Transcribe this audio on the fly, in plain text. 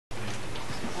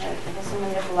until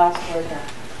someone gets the last word here.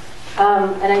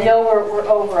 And I know we're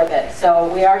over a bit,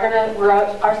 so we are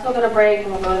still gonna break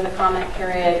and we'll go to the comment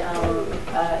period,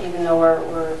 even though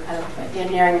we're kind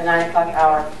of nearing the 9 o'clock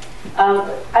hour.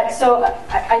 So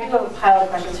I do have a pile of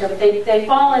questions here, but they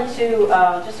fall into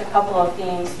just a couple of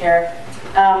themes here.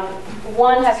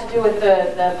 One has to do with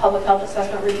the public health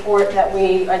assessment report that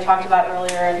I talked about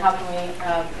earlier, and how can we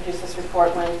produce this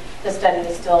report when the study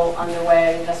is still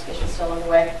underway, the investigation is still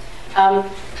underway.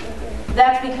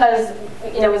 That's because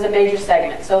it was a major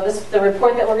segment. So the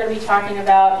report that we're going to be talking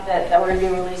about, that we're going to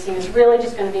be releasing, is really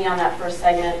just going to be on that first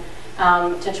segment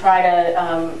to try to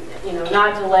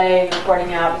not delay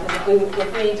reporting out, because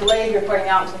if we delay reporting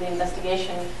out until the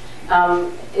investigation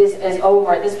is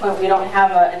over, at this point we don't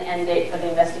have an end date for the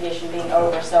investigation being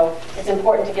over. So it's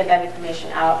important to get that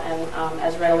information out and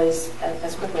as readily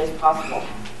as quickly as possible.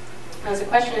 There's a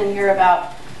question in here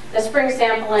about the spring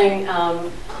sampling,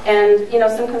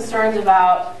 and some concerns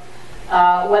about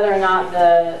whether or not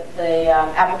the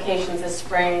applications this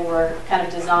spring were kind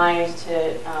of designed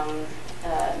to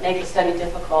make the study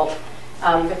difficult.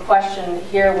 The question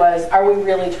here was, are we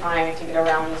really trying to get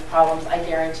around these problems? I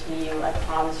guarantee you, I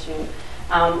promise you.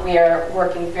 We are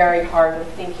working very hard with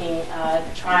thinking,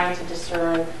 trying to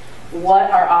discern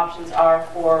what our options are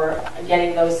for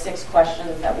getting those 6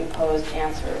 questions that we posed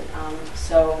answered.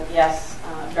 So yes,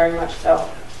 very much so.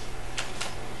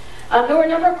 There were a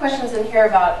number of questions in here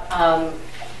about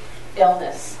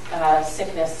illness,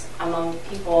 sickness among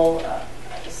people,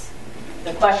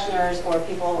 the questioners or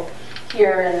people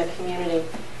here in the community.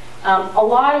 A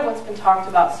lot of what's been talked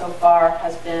about so far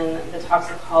has been the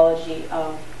toxicology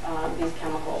of these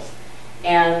chemicals.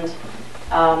 And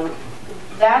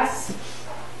that's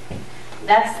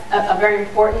a very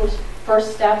important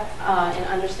first step in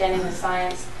understanding the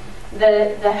science.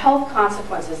 The health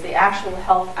consequences, the actual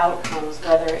health outcomes,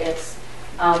 whether it's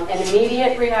an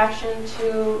immediate reaction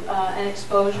to an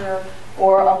exposure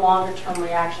or a longer-term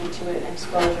reaction to an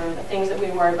exposure, the things that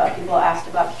we worry about. People asked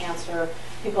about cancer.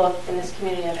 People in this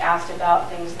community have asked about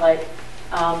things like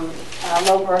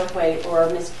low birth weight or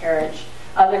miscarriage,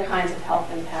 other kinds of health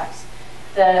impacts.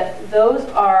 Those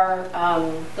are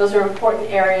important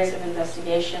areas of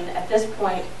investigation. At this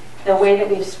point, the way that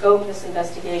we've scoped this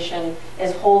investigation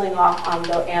is holding off on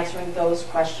answering those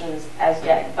questions as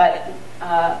yet. But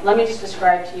let me just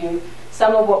describe to you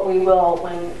some of what we will,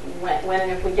 when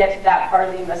and if we get to that part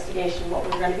of the investigation, what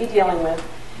we're going to be dealing with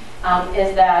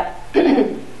is that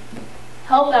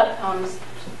health outcomes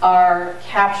are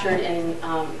captured in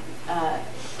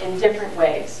different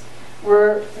ways.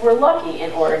 We're lucky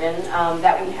in Oregon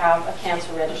that we have a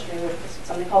cancer registry, which is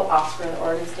something called OSCAR, the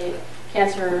Oregon State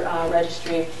Cancer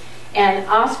Registry. And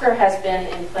OSCAR has been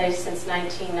in place since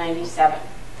 1997.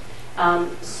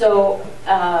 So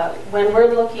when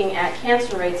we're looking at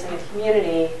cancer rates in the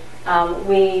community,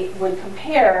 we would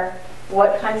compare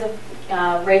what kinds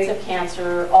of rates of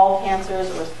cancer, all cancers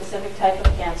or a specific type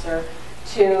of cancer,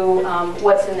 to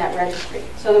what's in that registry.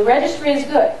 So the registry is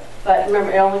good, but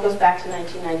remember, it only goes back to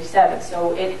 1997,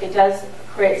 so it does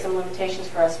create some limitations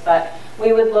for us. But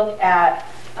we would look at,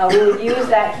 we would use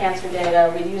that cancer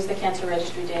data, we'd use the cancer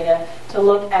registry data to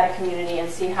look at a community and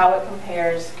see how it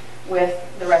compares with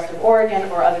the rest of Oregon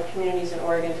or other communities in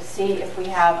Oregon to see if we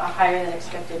have a higher than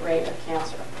expected rate of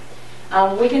cancer.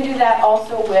 We can do that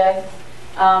also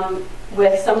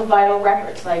with some vital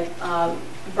records like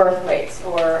birth weights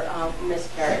or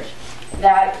miscarriage.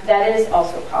 That is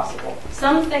also possible.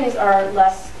 Some things are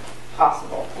less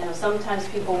possible. Sometimes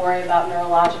people worry about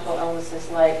neurological illnesses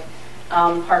like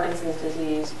Parkinson's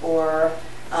disease or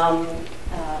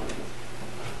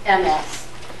MS.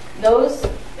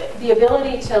 The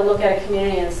ability to look at a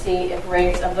community and see if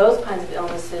rates of those kinds of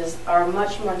illnesses are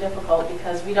much more difficult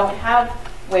because we don't have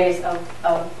ways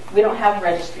we don't have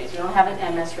registries. We don't have an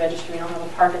MS registry. We don't have a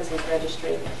Parkinson's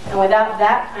registry. And without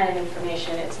that kind of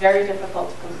information, it's very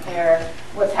difficult to compare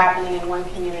what's happening in one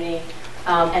community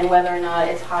and whether or not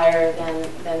it's higher than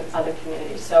other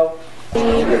communities. So.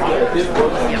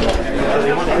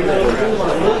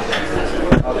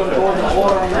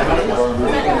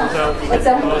 What's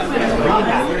that?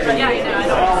 Yeah, I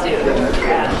know.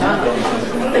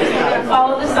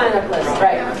 Follow the sign-up list,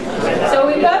 right? So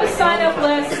we've got a sign-up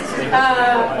list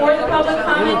for the public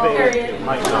comment period.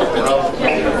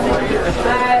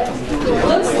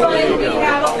 Looks like we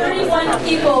have 31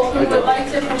 people who would like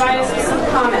to provide us with some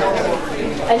comments.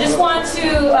 I just want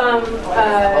to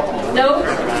note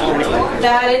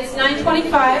that it's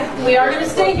 9:25. We are going to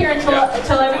stay here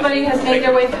until everybody has made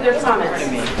their way through their comments.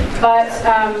 But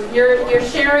you're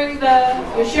sharing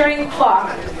the clock,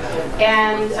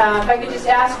 and if I could just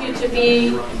ask you to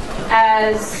be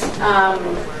as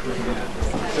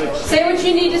say what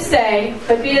you need to say,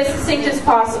 but be as succinct as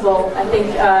possible. I think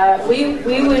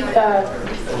we would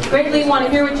greatly want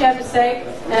to hear what you have to say,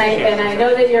 and I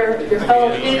know that your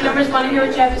fellow community members want to hear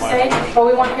what you have to say, but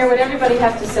we want to hear what everybody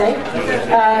has to say.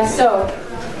 So,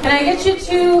 can I get you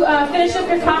to finish up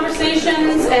your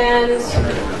conversations and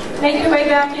make your way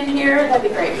back in here? That'd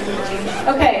be great.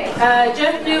 Okay,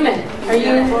 Jeff Newman, are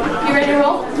you ready to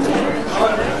roll?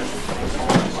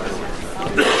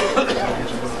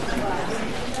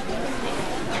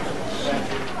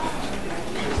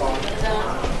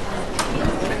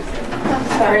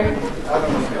 Sorry.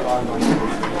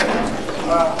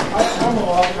 I'm a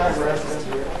long-time resident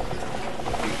here.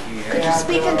 Could you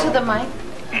speak into the mic?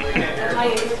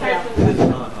 Okay.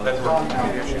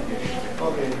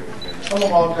 I'm a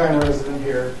long-time resident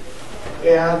here,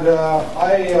 and I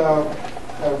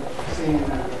have seen a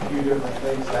few different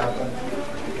things happen.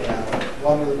 And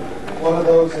one of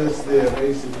those is the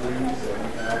invasive weeds that we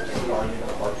have starting in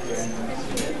park canyons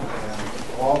and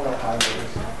along the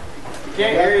highways.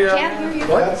 Can't hear you.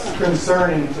 That's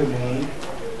concerning to me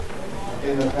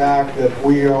in the fact that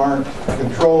we aren't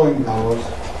controlling those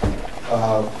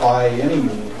by any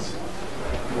means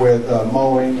with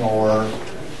mowing or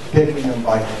picking them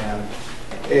by hand.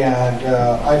 And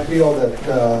I feel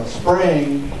that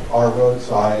spraying our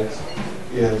roadsides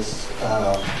is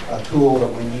a tool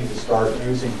that we need to start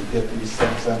using to get these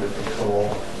things under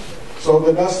control. So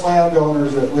that us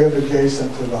landowners that live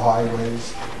adjacent to the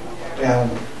highways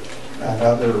and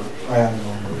other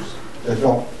landowners that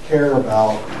don't care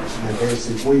about the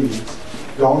invasive weeds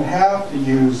don't have to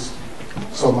use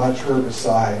so much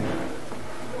herbicide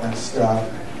and stuff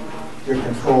to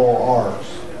control ours.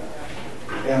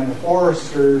 And the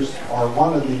foresters are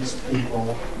one of these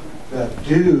people that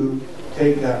do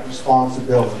take that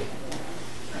responsibility.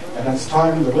 And it's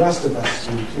time the rest of us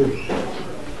do too.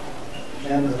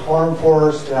 And the Farm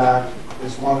Forest Act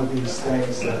is one of these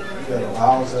things that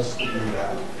allows us to do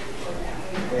that.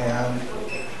 And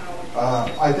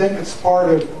I think it's part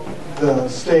of the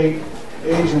state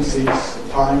agencies'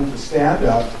 time to stand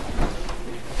up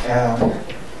and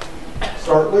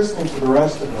start listening to the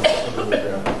rest of us a little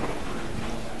bit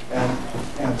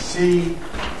and see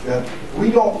that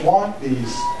we don't want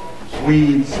these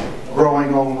weeds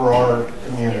growing over our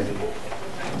community.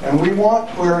 And we want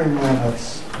clearing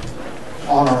limits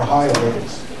on our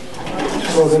highways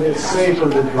so that it's safer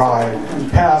to drive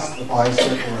and pass the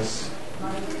bicyclists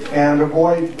and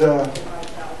avoid the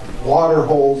water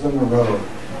holes in the road.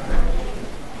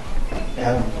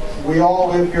 And we all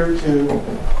live here too.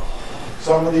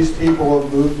 Some of these people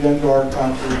have moved into our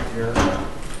country here,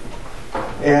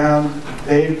 and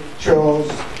they chose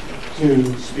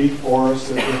to speak for us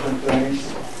at different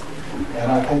things. And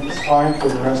I think it's time for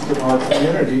the rest of our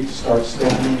community to start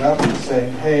standing up and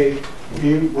saying, hey,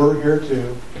 we're here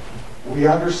too. We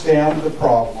understand the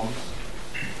problems,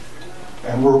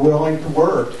 and we're willing to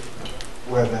work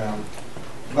with them.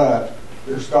 But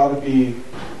there's got to be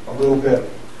a little bit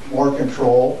more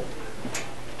control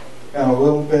and a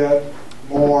little bit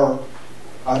more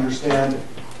understanding.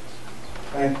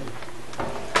 Thank you.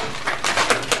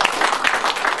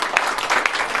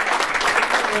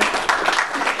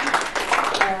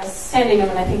 Sandy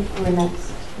Newman, I think you were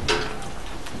next.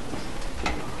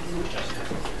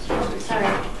 Sorry.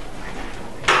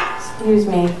 Excuse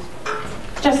me.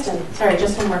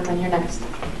 Justin Workman, you're next.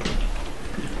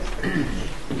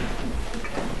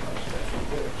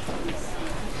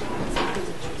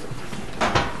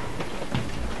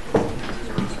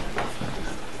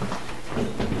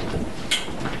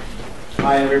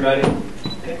 Hi, everybody.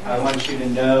 I want you to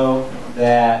know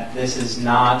that this is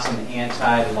not an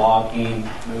anti-logging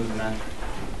movement.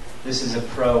 This is a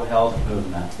pro-health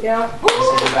movement. Yeah.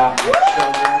 This is about your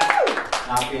children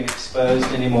not being exposed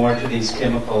anymore to these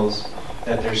chemicals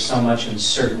that there's so much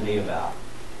uncertainty about.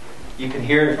 You can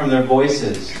hear it from their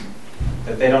voices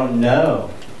that they don't know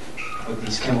what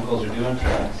these chemicals are doing to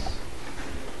us,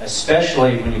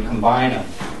 especially when you combine them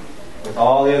with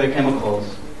all the other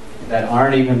chemicals that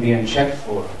aren't even being checked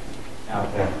for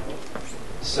out there.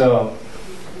 So,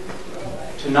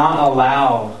 to not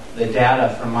allow the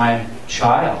data from my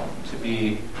child to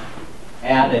be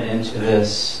added into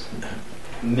this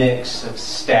mix of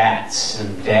stats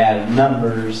and data,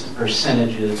 numbers, and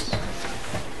percentages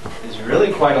is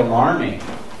really quite alarming.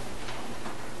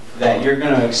 That you're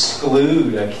going to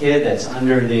exclude a kid that's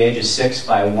under the age of 6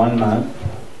 by 1 month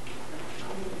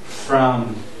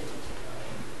from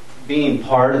being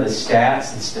part of the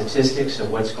stats and statistics of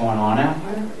what's going on out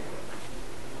there.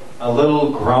 A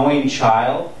little growing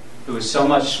child who is so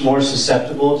much more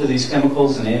susceptible to these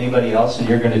chemicals than anybody else, and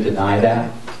you're going to deny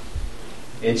that?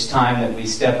 It's time that we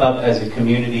step up as a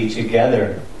community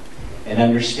together and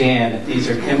understand that these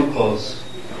are chemicals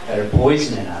that are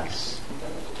poisoning us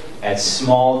at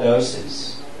small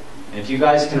doses. And if you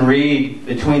guys can read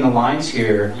between the lines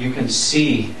here, you can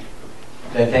see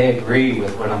that they agree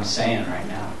with what I'm saying right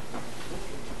now.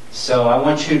 So I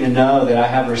want you to know that I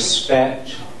have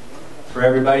respect for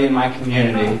everybody in my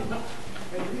community,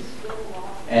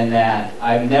 and that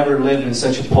I've never lived in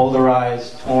such a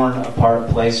polarized, torn apart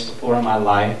place before in my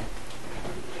life,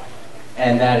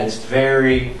 and that it's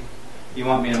very... You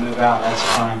want me to move out? That's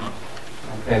fine.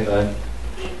 Okay, bud.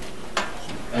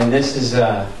 And this is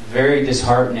very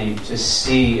disheartening to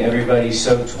see everybody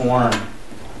so torn,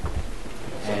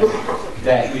 and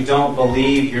that you don't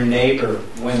believe your neighbor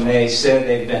when they said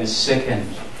they've been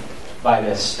sickened by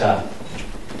this stuff.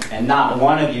 And not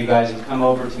one of you guys have come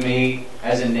over to me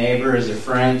as a neighbor, as a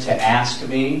friend, to ask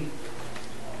me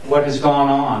what has gone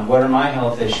on. What are my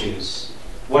health issues?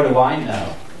 What do I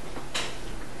know?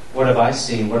 What have I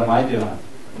seen? What am I doing?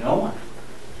 No one.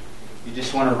 You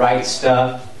just want to write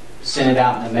stuff, send it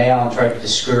out in the mail, and try to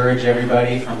discourage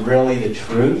everybody from really the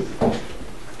truth.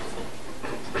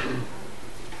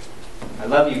 I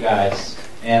love you guys,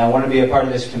 and I want to be a part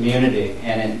of this community,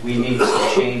 and we need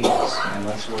some changes, and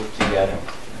let's work together.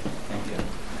 Thank you.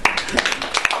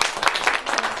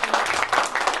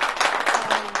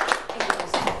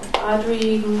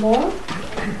 Audrey Moore?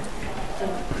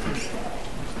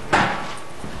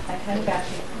 I kind of got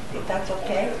you, if that's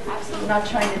okay. I'm not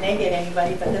trying to negate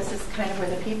anybody, but this is kind of where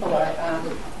the people are.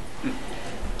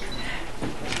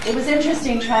 It was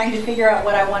interesting trying to figure out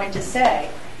what I wanted to say,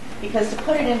 because to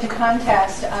put it into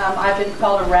context, I've been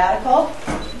called a radical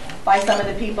by some of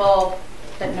the people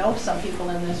that know some people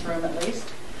in this room at least.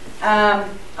 I'm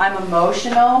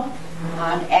emotional,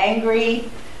 I'm angry,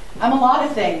 I'm a lot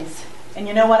of things. And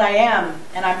you know what I am,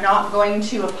 and I'm not going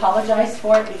to apologize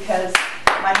for it, because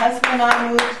my husband and I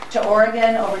moved to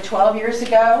Oregon over 12 years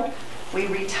ago. We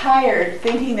retired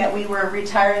thinking that we were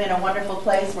retiring in a wonderful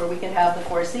place where we could have the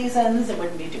 4 seasons, it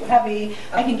wouldn't be too heavy.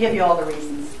 I can give you all the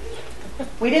reasons.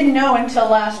 We didn't know until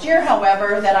last year,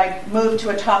 however, that I moved to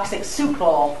a toxic soup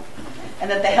bowl, and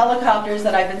that the helicopters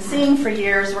that I've been seeing for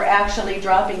years were actually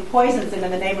dropping poisons into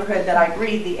the neighborhood that I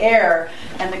breathe, the air,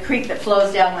 and the creek that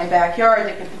flows down my backyard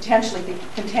that could potentially be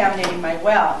contaminating my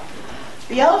well.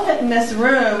 The elephant in this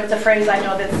room, it's a phrase I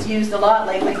know that's used a lot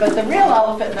lately, but the real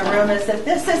elephant in the room is that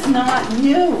this is not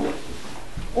new.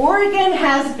 Oregon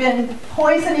has been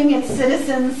poisoning its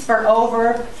citizens for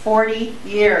over 40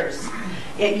 years.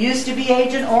 It used to be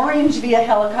Agent Orange via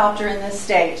helicopter in this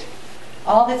state.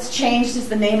 All that's changed is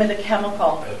the name of the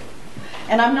chemical.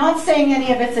 And I'm not saying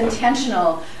any of it's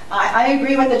intentional. I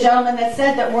agree with the gentleman that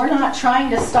said that we're not trying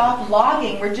to stop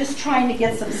logging. We're just trying to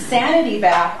get some sanity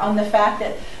back on the fact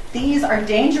that these are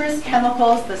dangerous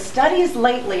chemicals. The studies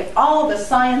lately, all the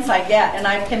science I get, and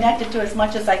I've connected to as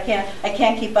much as I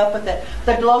can't keep up with it.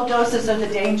 The low doses are the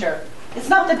danger. It's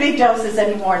not the big doses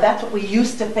anymore. That's what we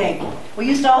used to think. We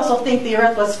used to also think the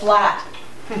earth was flat.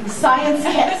 Science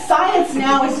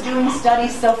now is doing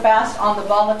studies so fast on the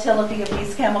volatility of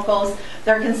these chemicals.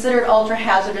 They're considered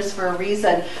ultra-hazardous for a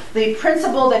reason. The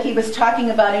principle that he was talking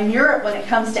about in Europe when it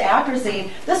comes to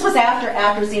atrazine, this was after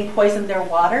atrazine poisoned their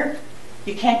water.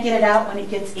 You can't get it out when it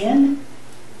gets in.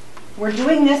 We're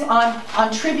doing this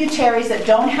on tributaries that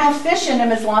don't have fish in them.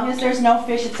 As long as there's no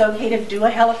fish, it's okay to do a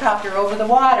helicopter over the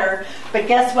water. But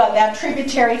guess what? That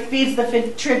tributary feeds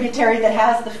the tributary that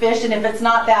has the fish, and if it's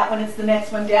not that one, it's the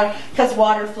next one down, because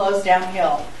water flows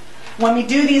downhill. When we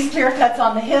do these clear cuts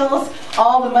on the hills,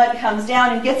 all the mud comes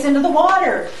down and gets into the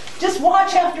water. Just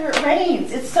watch after it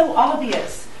rains. It's so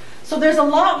obvious. So there's a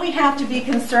lot we have to be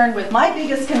concerned with. My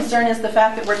biggest concern is the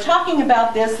fact that we're talking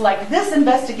about this like this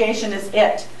investigation is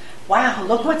it. Wow,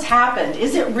 look what's happened.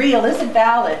 Is it real? Is it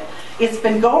valid? It's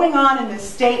been going on in this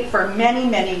state for many,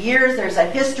 many years. There's a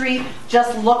history.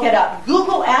 Just look it up.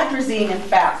 Google atrazine, in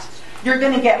fact. You're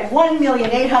going to get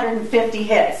 1,850,000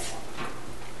 hits.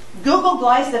 Google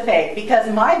glyphosate, because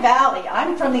my valley,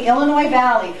 I'm from the Illinois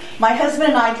Valley. My husband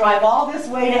and I drive all this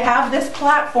way to have this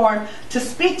platform to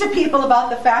speak to people about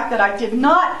the fact that I did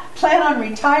not plan on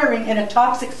retiring in a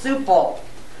toxic soup bowl.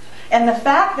 And the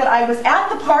fact that I was at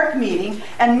the park meeting,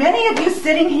 and many of you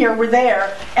sitting here were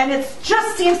there, and it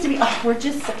just seems to be,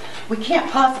 we can't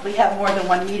possibly have more than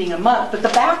one meeting a month, but the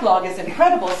backlog is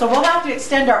incredible, so we'll have to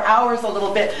extend our hours a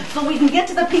little bit so we can get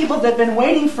to the people that have been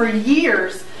waiting for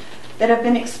years that have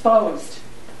been exposed.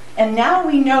 And now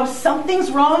we know something's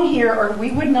wrong here, or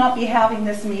we would not be having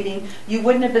this meeting. You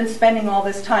wouldn't have been spending all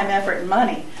this time, effort, and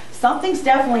money. Something's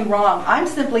definitely wrong. I'm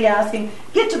simply asking,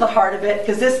 get to the heart of it,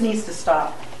 because this needs to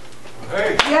stop.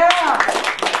 Hey. Yeah.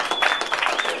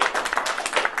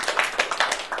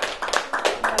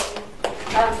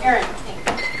 Erin.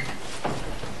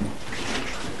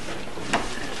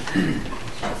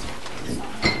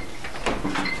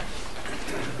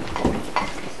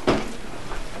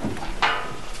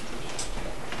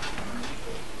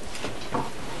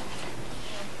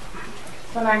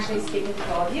 So I'm actually speaking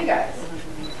to all of you guys.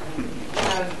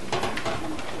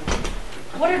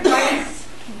 What advice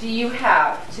do you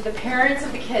have to the parents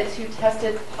of the kids who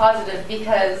tested positive?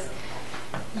 Because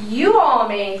you all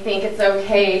may think it's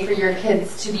okay for your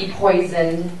kids to be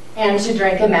poisoned and to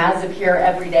drink imazapyr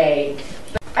every day.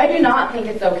 But I do not think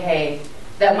it's okay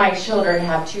that my children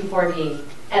have 2,4-D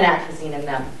and atrazine in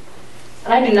them.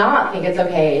 And I do not think it's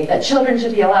okay that children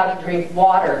should be allowed to drink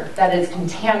water that is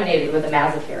contaminated with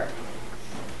imazapyr.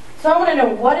 So I want to know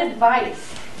what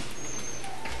advice,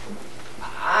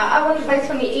 I want advice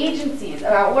from the agencies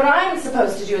about what I'm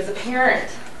supposed to do as a parent.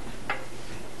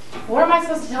 What am I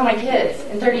supposed to tell my kids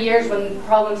in 30 years when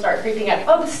problems start creeping up?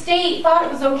 Oh, the state thought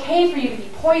it was okay for you to be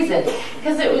poisoned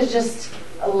because it was just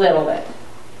a little bit.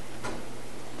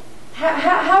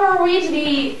 How are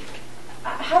you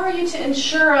to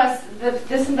ensure us that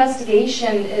this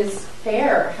investigation is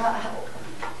fair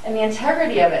and the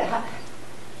integrity of it?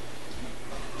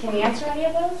 Can you answer any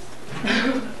of those?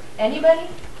 Anybody?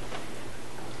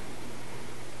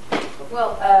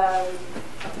 Well,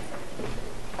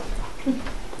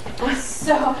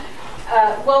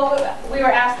 we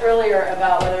were asked earlier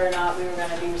about whether or not we were going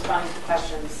to be responding to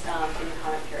questions in the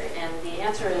comment period, and the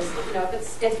answer is,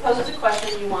 if it poses a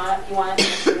question you want to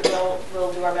answer,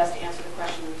 we'll do our best to answer the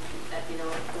question, the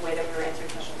way that we were answering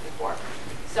questions before.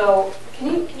 So,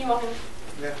 can you all hear me?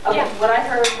 Yeah. Okay. Yeah. What I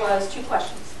heard was two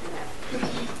questions in there.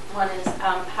 One is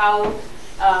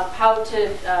how to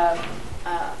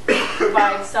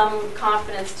provide some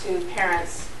confidence to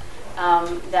parents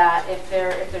that if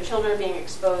their children are being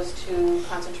exposed to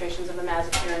concentrations of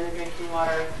imazapyr in their drinking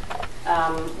water,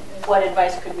 what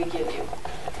advice could we give you?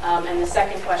 And the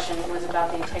second question was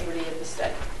about the integrity of the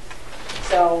study.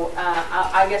 So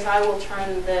I guess I will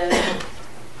turn the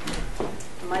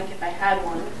mic, if I had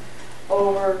one,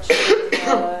 over to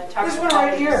toxicology. There's one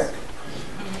right here.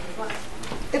 What?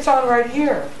 It's on right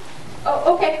here.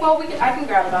 Oh, okay. Well, I can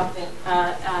grab it off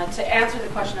to answer the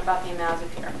question about the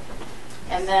imazapyr.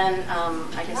 And then,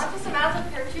 I guess... Not just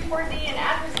imazapyr, 2,4-D and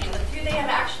atrazine, but do they have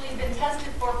actually been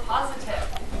tested for positive?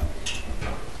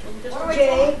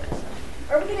 Jay,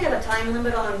 are we going to have a time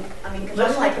limit on, because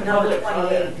I'm like number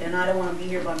 28, and I don't want to be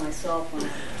here by myself when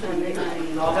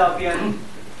I'll help you.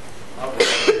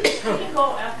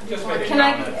 Can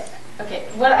I... Okay.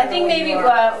 Well, I think maybe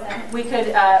we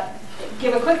could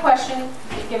give a quick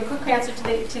answer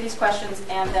to these questions,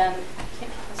 and then... I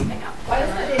can't get this thing out.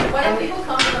 Why don't people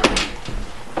come?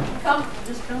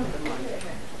 Just come to the mic.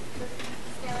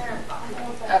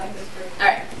 Okay. All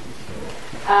right.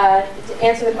 To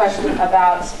answer the question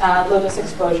about low-dose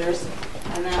exposures,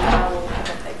 and then I will pick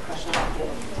up the question about the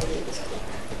integrity of the study.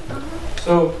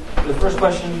 So the first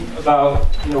question about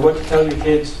what to tell your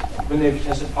kids when they've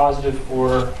tested positive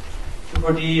for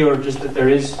 2,4-D, or just that there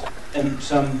is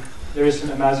some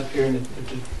imazapyr in the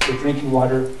drinking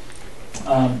water.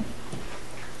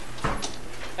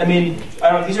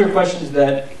 These are questions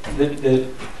that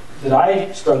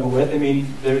I struggle with.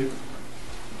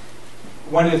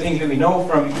 One of the things that we know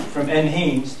from N.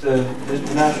 Haynes, the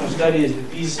national study, is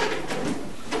that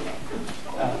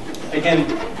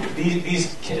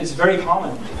it's very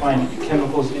common to find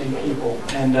chemicals in people,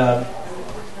 and I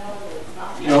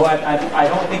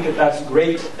don't think that that's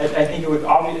great. I think it would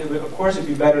of course, it'd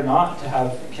be better not to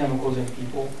have chemicals in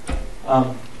people.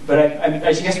 But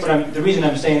I guess the reason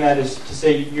I'm saying that is to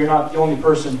say you're not the only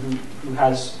person who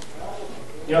has,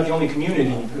 you're not the only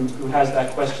community who has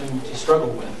that question to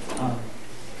struggle with.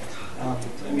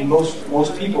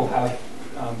 Most people have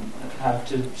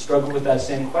to struggle with that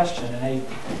same question, and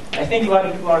I think a lot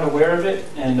of people aren't aware of it.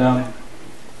 And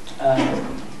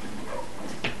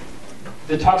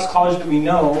the toxicology that we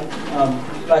know,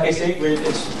 like I say,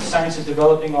 science is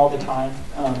developing all the time.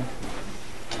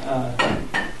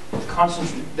 I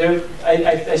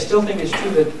still think it's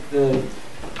true that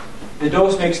the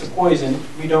dose makes the poison.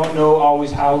 We don't know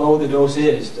always how low the dose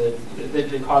is that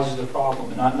causes the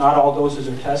problem. And not all doses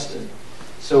are tested.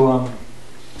 So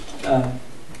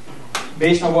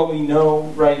based on what we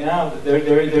know right now,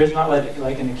 there's not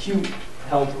like an acute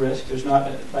health risk. There's not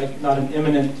an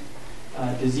imminent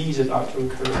disease about to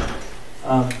occur.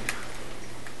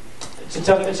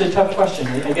 It's a tough question.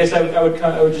 I guess I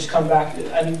would just come back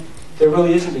and. There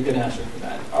really isn't a good answer for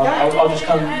that. I'll just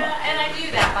come. And I knew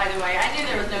that, by the way. I knew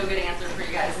there was no good answer for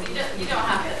you guys. You don't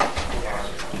have to.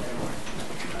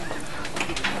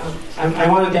 I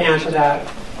wanted to answer that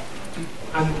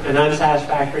an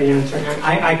unsatisfactory answer.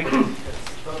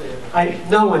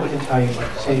 No one can tell you what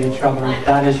to say to your children.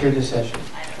 That is your decision.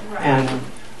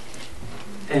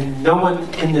 And no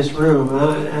one in this room,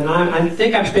 and I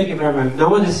think I'm speaking for everyone, no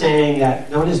one is saying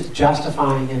that, no one is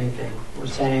justifying anything. We're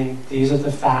saying these are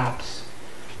the facts,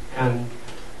 and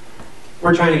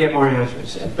we're trying to get more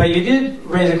answers. But you did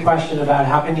raise a question about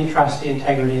how can you trust the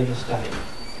integrity of the study.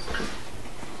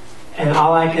 And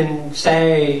all I can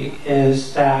say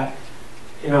is that,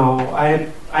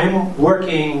 I'm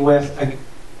working with a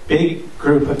big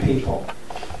group of people,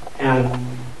 and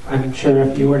I'm sure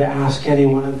if you were to ask any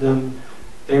one of them,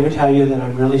 they would tell you that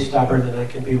I'm really stubborn and I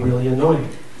can be really annoying.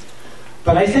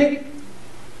 But I think,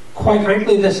 quite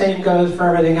frankly, the same goes for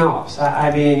everything else.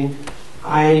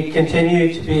 I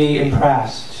continue to be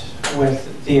impressed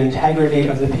with the integrity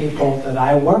of the people that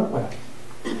I work with.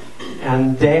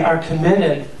 And they are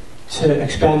committed to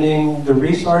expending the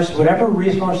resources, whatever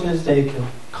resources they can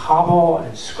cobble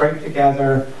and scrape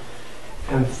together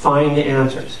and find the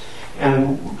answers.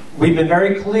 And we've been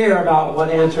very clear about what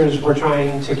answers we're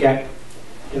trying to get.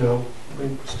 We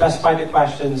specified the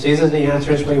questions. These are the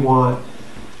answers we want.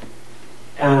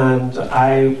 And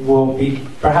I will be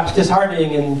perhaps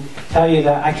disheartening and tell you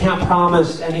that I can't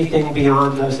promise anything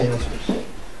beyond those answers.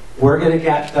 We're going to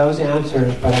get those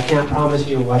answers, but I can't promise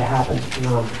you what happens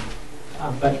beyond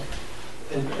them. But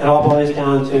it all boils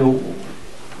down to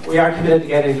we are committed to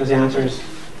getting those answers.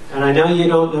 And I know you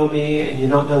don't know me and you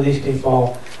don't know these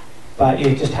people, but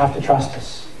you just have to trust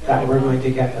us that we're going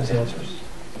to get those answers.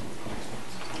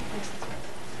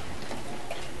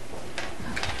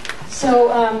 So,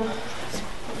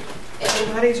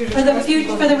 for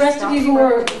the rest of you who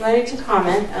are ready to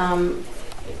comment,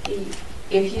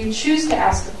 if you choose to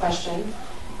ask a question,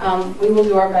 we will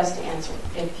do our best to answer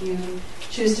it. If you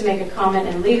choose to make a comment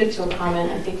and leave it to a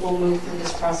comment, I think we'll move through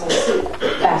this process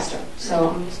faster. So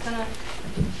I'm just going to,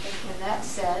 with that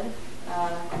said,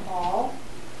 call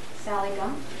Sally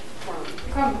Gump from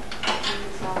Crum.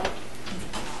 Sally.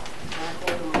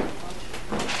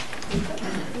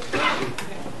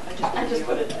 I just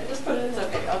put it. It's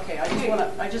okay. Okay.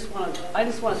 I just want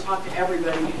to talk to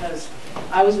everybody because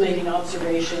I was making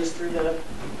observations through the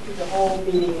whole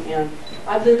meeting, and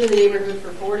I've lived in the neighborhood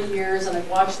for 40 years, and I've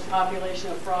watched the population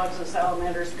of frogs and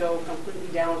salamanders go completely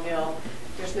downhill.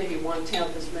 There's maybe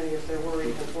 1/10 as many as there were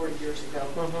even 40 years ago,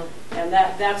 and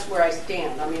that's where I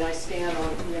stand. I mean, I stand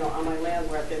on my land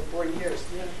where I've been 40 years.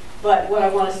 But what I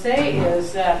want to say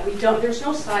is that there's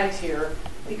no sides here.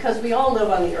 Because we all live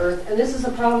on the earth, and this is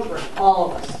a problem for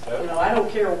all of us. I don't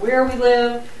care where we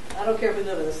live. I don't care if we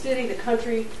live in the city, the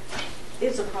country.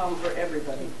 It's a problem for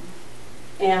everybody.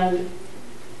 And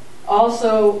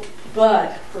also,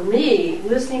 but for me,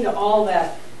 listening to all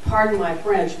that, pardon my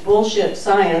French, bullshit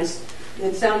science,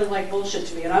 it sounded like bullshit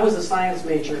to me, and I was a science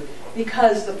major,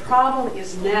 because the problem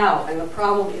is now, and the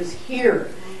problem is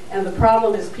here, and the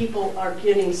problem is people are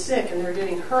getting sick, and they're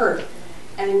getting hurt,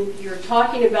 and you're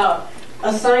talking about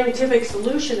a scientific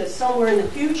solution that's somewhere in the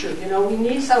future. We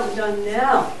need something done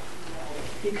now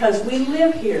because we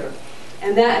live here.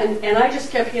 And I just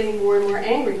kept getting more and more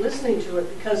angry listening to it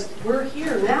because we're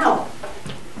here now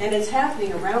and it's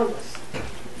happening around us.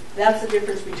 That's the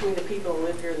difference between the people who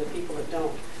live here and the people that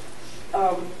don't.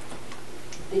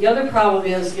 The other problem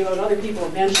is, and other people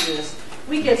have mentioned this,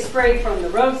 we get sprayed from the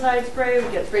roadside spray, we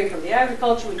get sprayed from the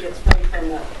agriculture, we get sprayed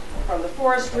from the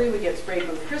forestry, we get sprayed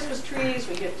from the Christmas trees,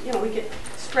 we get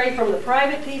sprayed from the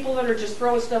private people that are just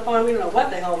throwing stuff on. We don't know what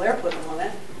the hell they're putting on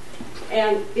it.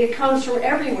 And it comes from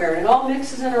everywhere, and it all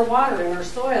mixes in our water, in our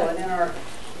soil, and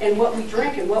in what we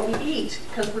drink and what we eat,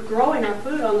 because we're growing our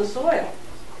food on the soil.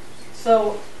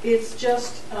 So it's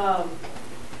just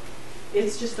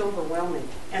overwhelming,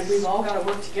 and we've all got to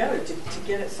work together to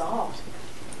get it solved.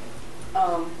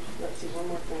 Let's see, one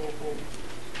more thing I think.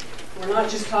 We're not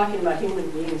just talking about human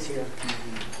beings here.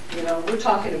 We're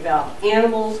talking about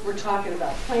animals, we're talking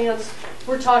about plants,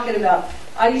 we're talking about,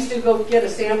 I used to go get a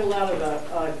sample out of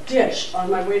a dish on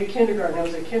my way to kindergarten. I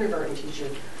was a kindergarten teacher.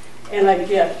 And I'd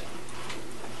get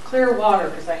clear water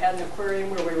because I had an aquarium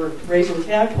where we were raising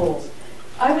tadpoles.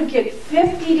 I would get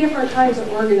 50 different kinds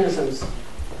of organisms.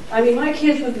 I mean, my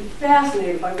kids would be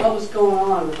fascinated by what was going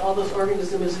on with all those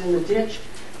organisms in the ditch.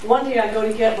 One day I go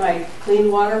to get my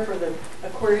clean water for the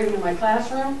aquarium in my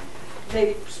classroom.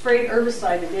 They sprayed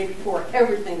herbicide the day before.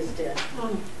 Everything is dead.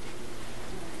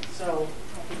 So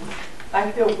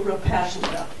I feel real passionate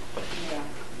about it. Yeah.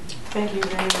 Thank you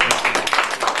very much.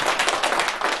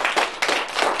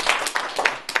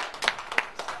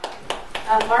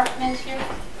 Mark Mintier.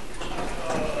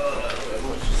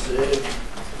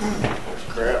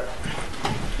 Crap.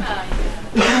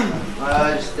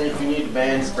 I just think we need to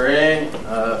ban spraying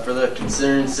for the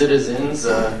concerned citizens.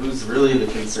 Who's really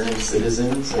the concerned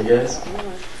citizens, I guess?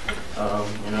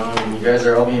 You guys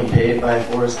are all being paid by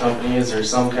forest companies or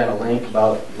some kind of link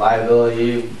about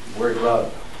liability, worried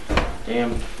about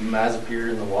damn Mazapir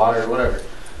in the water, whatever.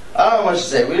 I don't know much to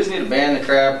say. We just need to ban the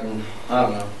crap, and I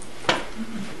don't know. It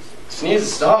just needs to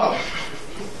stop.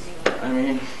 I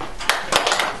mean...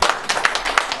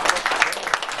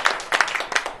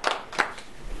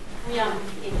 Yeah.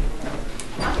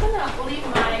 I'm going to leave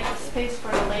my space for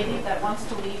a lady that wants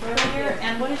to leave earlier.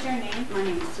 And what is your name? My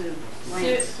name's Sue.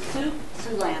 Sue?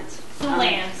 Sue Lance. Sue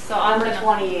Lance. So I'm Number gonna,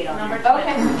 28 on number there.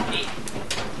 28.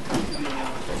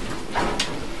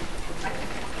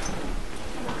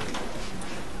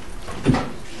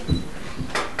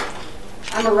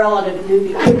 I'm a relative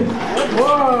newbie.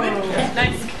 Whoa!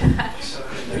 Nice catch.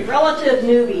 Relative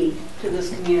newbie to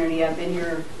this community. I've been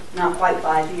here not quite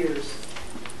 5 years.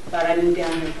 But I moved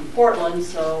down here from Portland,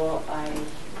 so I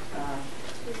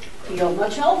feel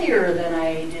much healthier than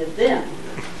I did then.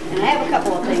 And I have a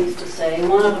couple of things to say.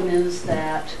 One of them is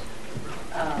that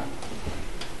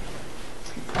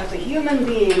as a human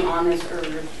being on this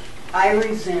earth, I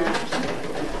resent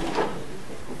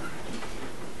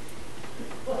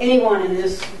anyone in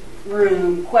this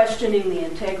room questioning the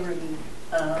integrity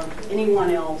of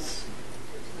anyone else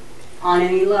on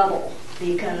any level.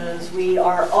 Because we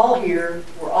are all here.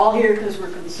 We're all here because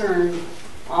we're concerned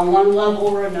on one level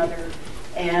or another.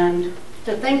 And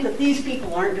to think that these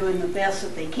people aren't doing the best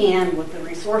that they can with the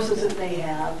resources that they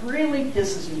have really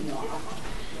pisses me off.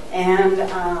 And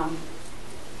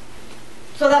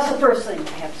so that's the first thing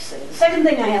I have to say. The second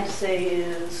thing I have to say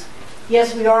is,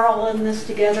 yes, we are all in this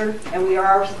together, and we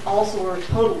are also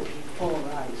totally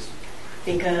polarized.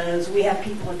 Because we have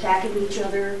people attacking each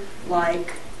other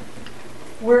like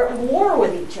we're at war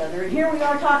with each other, and here we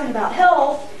are talking about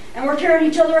health, and we're tearing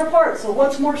each other apart. So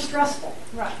what's more stressful?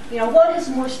 Right. What is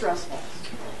more stressful?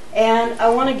 And I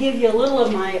want to give you a little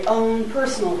of my own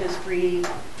personal history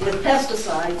with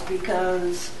pesticides,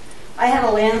 because I had a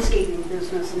landscaping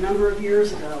business a number of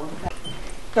years ago,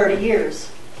 30 years,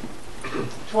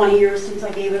 20 years since I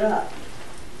gave it up.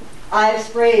 I've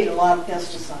sprayed a lot of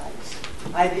pesticides.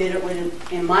 I did it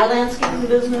in my landscaping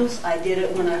business. I did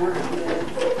it when I worked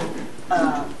with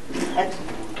at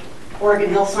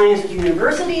Oregon Health Sciences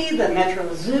University, the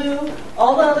Metro Zoo,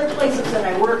 all the other places that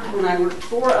I worked when I worked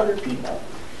for other people.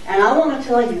 And I want to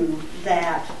tell you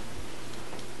that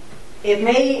it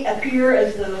may appear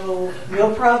as though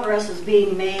no progress is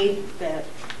being made, that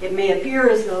it may appear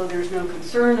as though there's no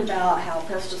concern about how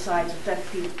pesticides affect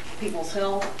people's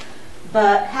health.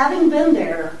 But having been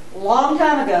there a long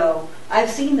time ago, I've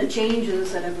seen the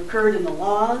changes that have occurred in the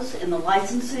laws, in the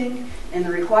licensing, in the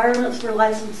requirements for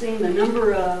licensing, the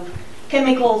number of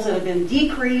chemicals that have been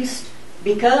decreased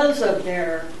because of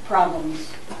their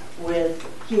problems with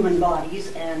human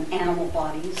bodies and animal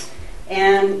bodies.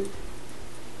 And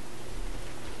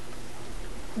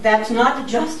that's not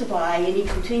to justify any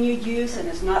continued use, and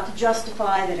it's not to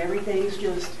justify that everything's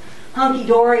just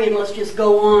hunky-dory and let's just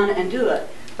go on and do it.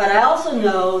 But I also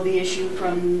know the issue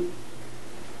from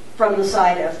the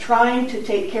side of trying to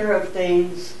take care of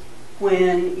things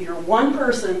when you're one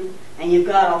person and you've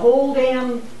got a whole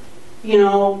damn,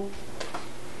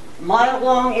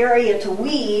 mile-long area to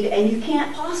weed, and you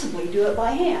can't possibly do it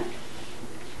by hand.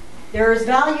 There is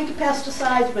value to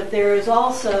pesticides, but there is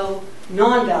also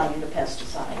non-value to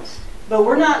pesticides. But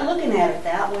we're not looking at it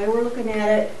that way. We're looking at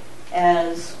it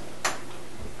as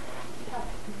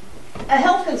a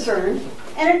health concern,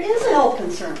 and it is a health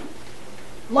concern.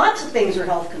 Lots of things are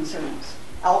health concerns.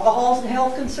 Alcohol's a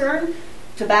health concern.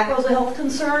 Tobacco's a health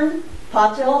concern.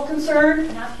 Pot's a health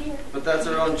concern. Not here. But that's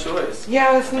our own choice.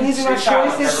 Yeah, these are our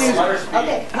choice issues.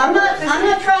 Okay, I'm not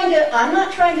trying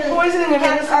to Poisoning of have an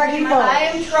innocent argument.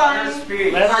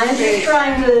 people. Let I'm just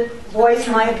trying to voice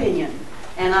my opinion.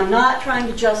 And I'm not trying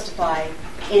to justify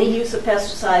any use of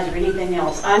pesticides or anything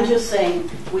else. I'm just saying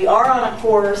we are on a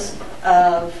course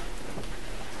of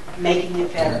making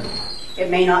it better. It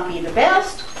may not be the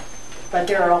best, but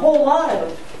there are a whole lot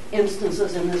of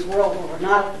instances in this world where we're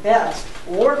not at the best.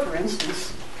 Or, for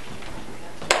instance,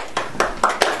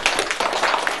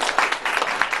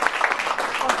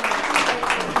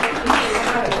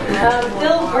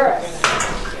 Bill Burris.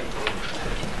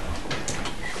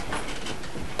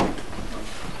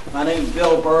 My name is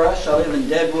Bill Burris. I live in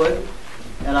Deadwood,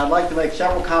 and I'd like to make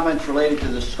several comments related to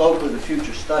the scope of the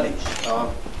future studies.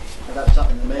 I got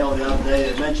something in the mail the other day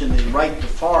that mentioned the right to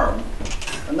farm.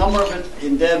 A number of it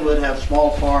in Deadwood have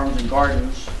small farms and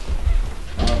gardens.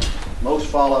 Most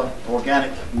follow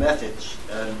organic methods.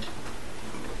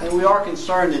 And we are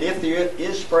concerned that if there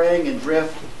is spraying and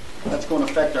drift, that's going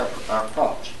to affect our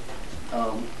crops.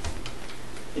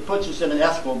 It puts us in an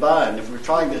ethical bind. If we're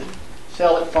trying to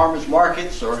sell at farmers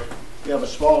markets or we have a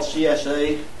small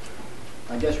CSA,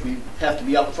 I guess we have to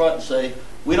be upfront and say,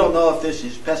 we don't know if this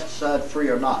is pesticide free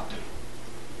or not.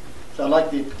 So I'd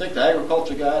like to think the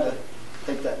agriculture guy to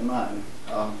take that in mind.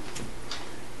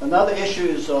 Another issue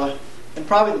is, and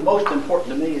probably the most important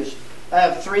to me, is I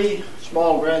have 3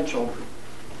 small grandchildren.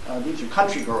 These are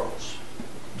country girls.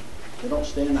 They don't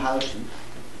stay in the house and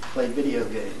play video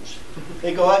games.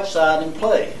 They go outside and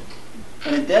play.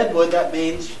 And in Deadwood, that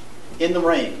means in the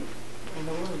rain.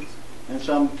 And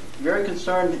so I'm very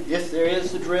concerned if there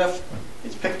is the drift,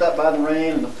 it's picked up by the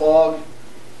rain and the fog,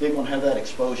 they're going to have that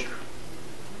exposure.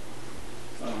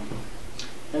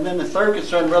 And then the third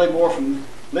concern, really more from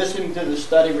listening to the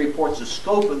study reports, the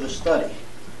scope of the study.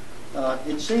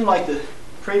 It seemed like the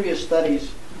previous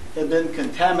studies had been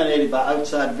contaminated by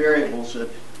outside variables that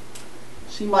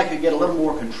seemed like you'd get a little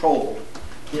more control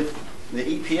if the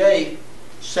EPA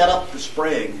set up the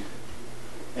spraying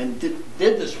and did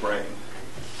the spraying.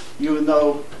 You would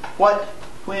know what,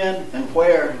 when, and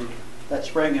where that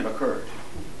spraying had occurred.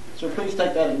 So please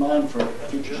take that in mind for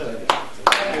future study.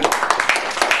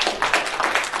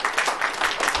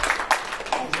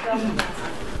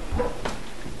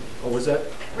 What was that?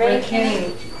 Ray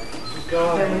Kinney. You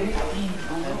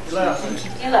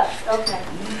left. You left, okay.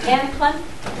 Ann Clem?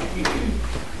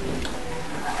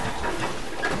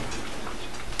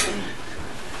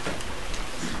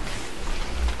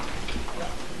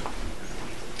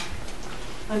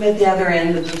 I'm at the other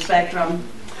end of the spectrum.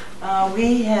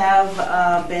 We have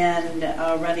been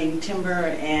running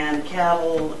timber and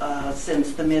cattle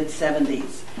since the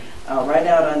mid-70s, right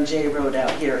out on J Road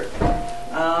out here.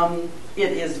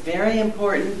 It is very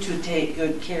important to take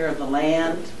good care of the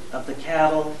land, of the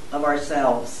cattle, of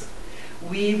ourselves.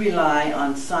 We rely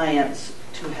on science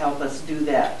to help us do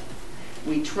that.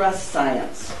 We trust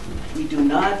science. We do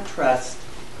not trust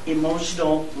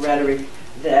emotional rhetoric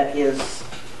that is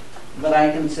what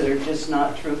I consider just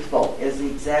not truthful, is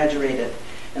exaggerated.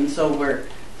 And so we're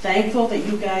thankful that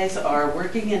you guys are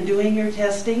working and doing your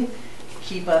testing.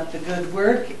 Keep up the good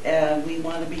work. We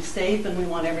want to be safe, and we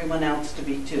want everyone else to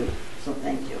be too. So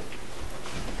thank you.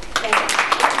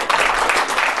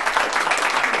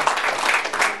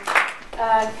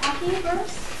 Khaki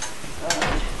verse?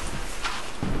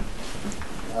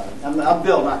 I'm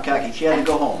Bill, not Khaki. She had to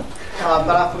go home.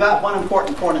 But I forgot one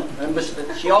important point.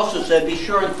 She also said, be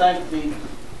sure and thank the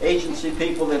agency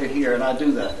people that are here, and I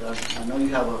do that. I know you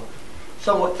have a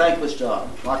somewhat thankless job,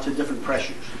 lots of different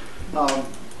pressures. I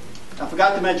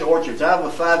forgot to mention orchards. I have a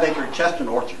 5-acre chestnut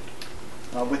orchard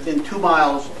within 2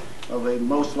 miles of a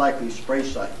most likely spray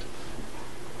site.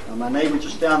 My neighbor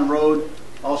just down the road,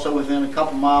 also within a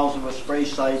couple miles of a spray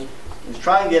site, is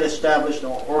trying to get established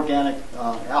an organic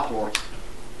apple orchard.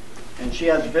 And she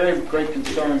has very great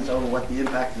concerns over what the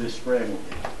impact of this spraying will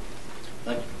be.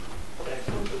 Thank you.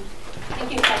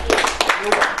 Thank you, Khaki.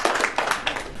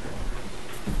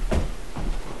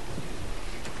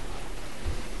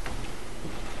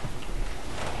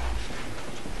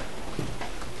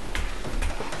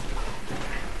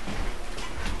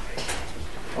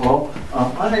 Hello,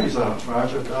 my name's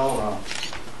Roger Bell.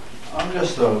 I'm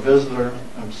just a visitor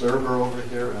observer over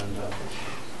here, and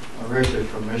I'm originally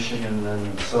from Michigan and then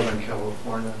in Southern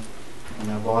California.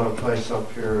 And I bought a place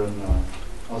up here in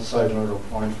outside Myrtle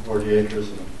Point, 40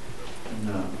 acres in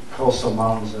the coastal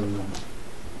mountains in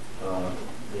the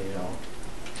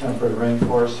temperate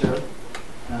rainforest here.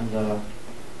 And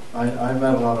I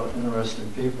met a lot of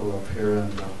interesting people up here,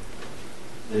 and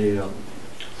I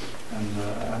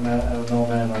met an old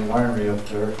man in a winery up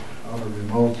there, out of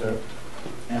remote there.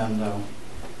 And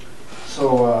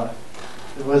so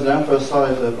it was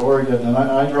emphasized that Oregon, and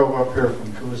I drove up here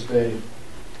from Coos Bay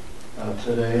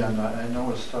today, and I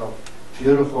noticed how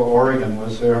beautiful Oregon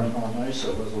was there and how nice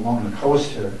it was along the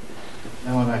coast here.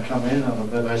 And when I come in a little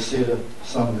bit, I see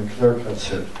some of the clear cuts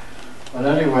here. But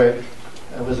anyway,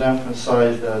 it was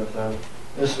emphasized that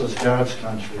this was God's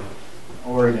country,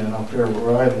 Oregon, up here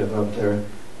where I live up there.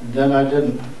 And then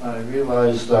I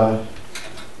realized I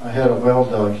had a well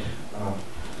dug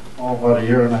about a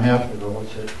year and a half ago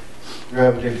to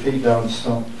gravity feed down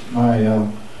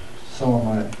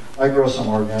I grow some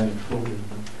organic food.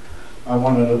 And I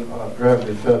wanted a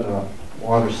gravity fed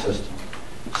water system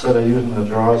instead of using the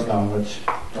draws down, which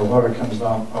the water comes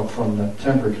down up from the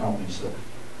timber companies there.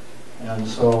 And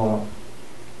so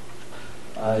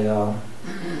I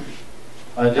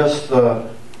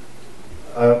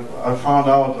found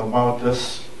out about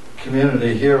this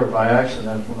community here by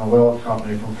accident from a well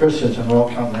company, from Christensen Well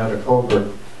Company out of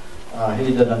Coburg.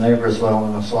 he did a neighbor's well,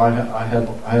 and so I had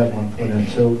one put in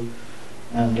too.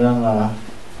 And then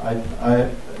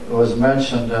it was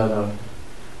mentioned that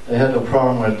they had a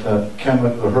problem with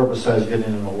chemical herbicides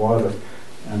getting in the water,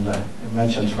 and you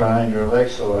mentioned Triangular Lake,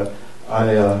 so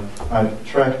I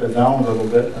tracked it down a little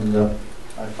bit, and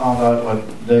I found out what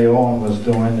Dayon was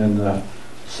doing, and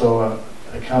so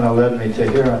it kind of led me to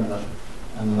here,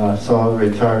 and so I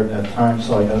retired at that time,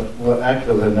 so I got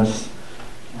active in this,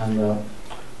 and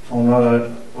from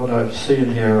what I've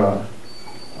seen here,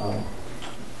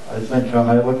 I think when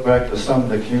I look back to some of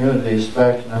the communities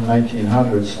back in the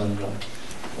 1900s, and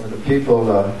where the people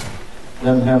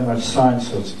didn't have much science,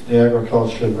 so the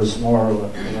agriculture was more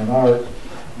of an art,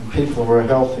 and people were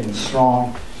healthy and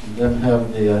strong, and didn't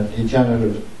have the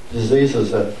degenerative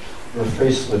diseases that we're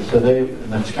faced with today in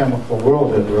this chemical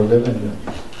world that we're living in.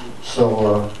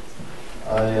 So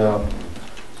I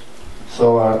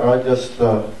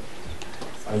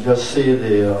just see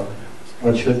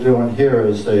what you're doing here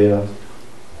is the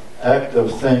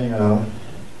active thing,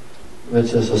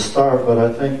 which is a start, but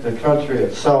I think the country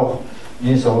itself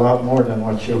needs a lot more than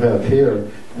what you have here,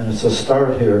 and it's a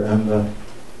start here, and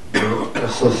the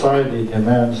society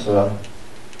demands the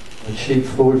cheap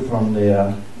food from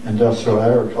the industrial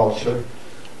agriculture,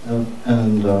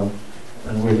 and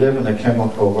we live in a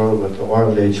chemical world with the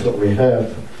oil age what we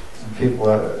have, and people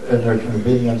are in their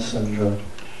convenience, and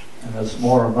it's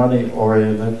more money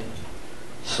oriented.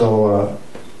 So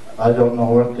I don't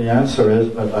know what the answer is,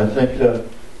 but I think the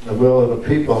will of the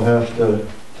people have to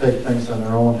take things in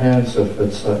their own hands if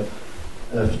it's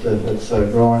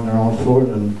growing their own food,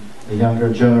 and the younger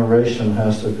generation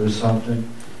has to do something.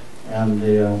 And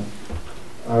the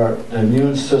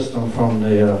immune system from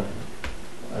the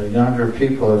younger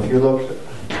people, if you look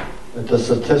at the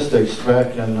statistics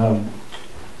back in,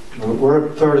 we're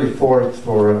 34th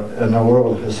in the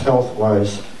world as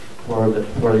health-wise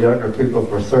for younger people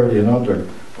for 30 and under.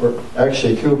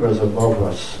 Actually, Cuba is above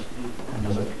us.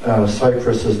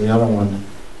 Cyprus is the other one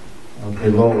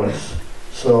below us.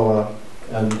 So,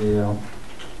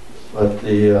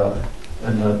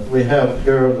 we have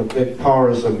here the big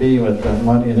powers that be with the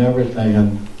money and everything,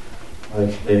 and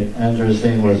like the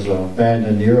androzine was banned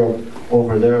in Europe.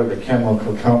 Over there, the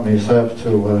chemical companies have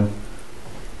to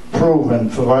prove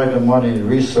and provide the money and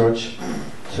research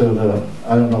to the,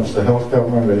 I don't know if it's the health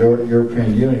government or the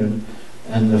European Union,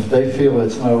 and if they feel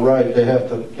it's not right, they have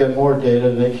to get more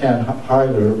data. They can't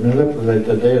hide or manipulate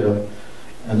the data,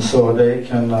 and so they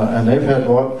can, and they've had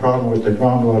a problem with the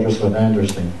groundwaters with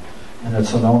androzine, and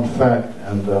it's a known fact,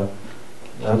 and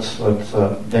that's what's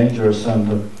dangerous,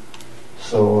 and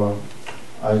so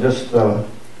I just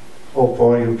hope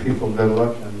all you people good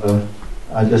luck, and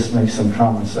I just make some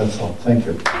comments, that's all. Thank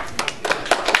you.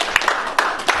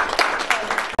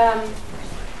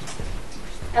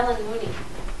 Ellen Mooney.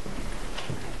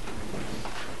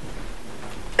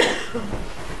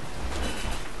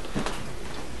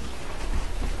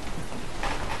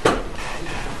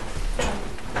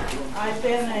 I've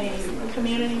been a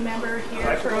community member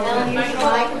here for over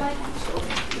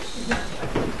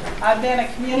I've been a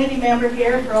community member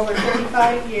here for over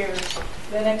 35 years.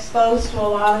 Been exposed to a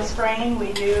lot of spraying.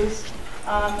 We use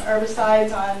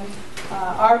herbicides on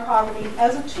our property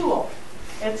as a tool.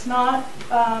 It's not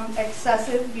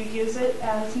excessive. You use it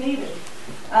as needed.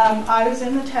 I was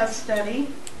in the test study.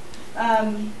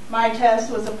 My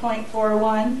test was a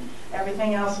 .41.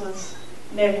 Everything else was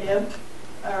negative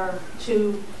or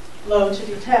too low to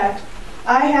detect.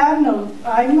 I'm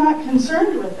not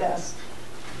concerned with this.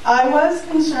 I was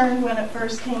concerned when it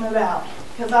first came about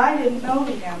because I didn't know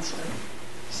the answer.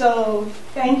 So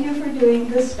thank you for doing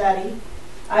this study.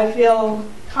 I feel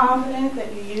confident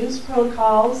that you use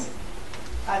protocols.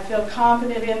 I feel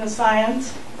confident in the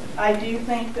science. I do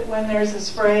think that when there's a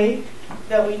spray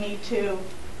that we need to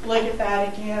look at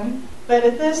that again. But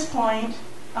at this point,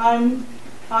 I'm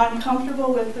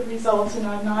comfortable with the results and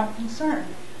I'm not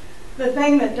concerned. The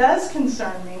thing that does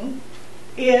concern me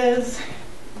is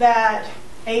that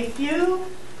a few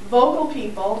vocal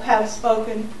people have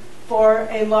spoken for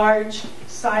a large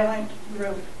silent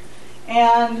group.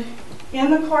 And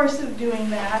in the course of doing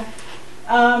that,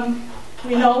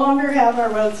 we no longer have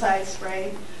our roadside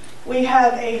spray. We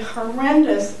have a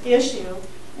horrendous issue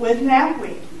with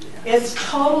knapweed. It's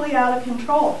totally out of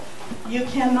control. You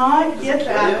cannot get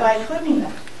that by clipping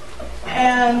it.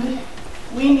 And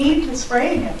we need to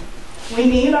spray again. We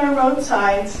need our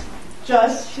roadsides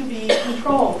just to be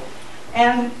controlled.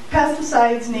 And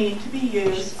pesticides need to be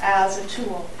used as a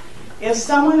tool. If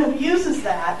someone abuses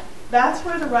that, that's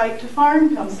where the right to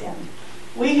farm comes in.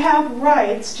 We have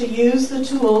rights to use the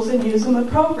tools and use them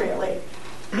appropriately.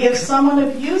 If someone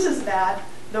abuses that,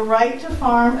 The right to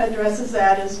farm addresses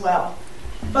that as well.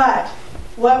 But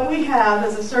what we have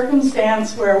is a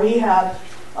circumstance where we have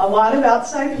a lot of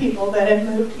outside people that have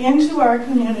moved into our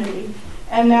community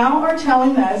and now are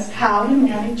telling us how to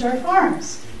manage our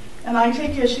farms. And I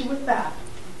take issue with that.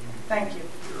 Thank you.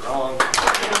 You're wrong.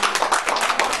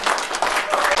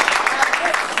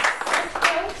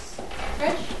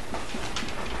 Rich?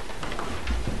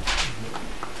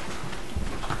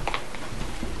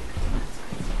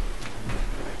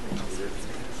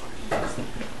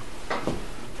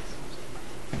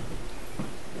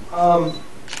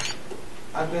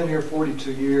 I've been here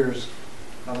 42 years.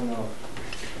 I don't know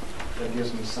if that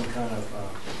gives me some kind of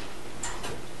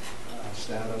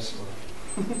status or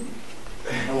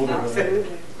older.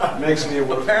 Makes me a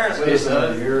citizen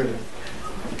of the area.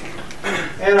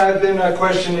 And I've been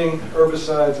questioning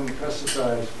herbicides and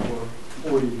pesticides for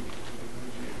 40 years.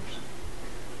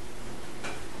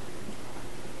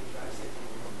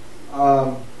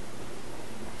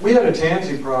 We had a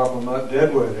tansy problem up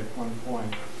Deadwood at one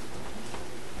point.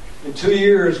 In 2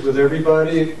 years, with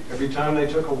everybody, every time they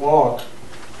took a walk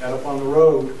out up on the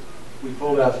road, we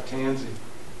pulled out the tansy.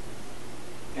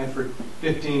 And for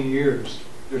 15 years,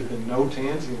 there's been no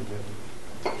tansy in Deadwood.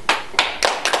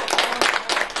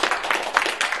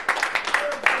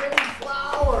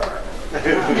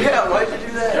 Yeah, why'd you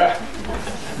do that?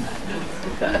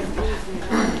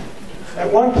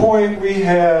 At one point, we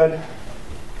had a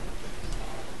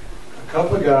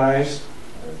couple of guys.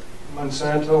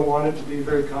 Monsanto wanted to be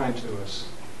very kind to us.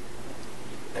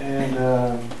 And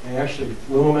they actually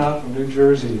flew him out from New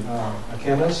Jersey, a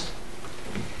chemist.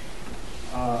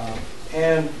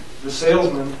 And the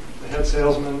salesman, the head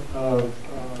salesman of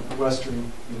the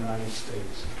Western United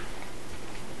States.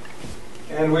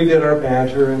 And we did our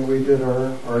banter and we did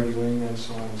our arguing and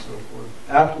so on and so forth.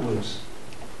 Afterwards,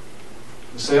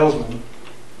 the salesman,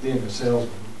 being the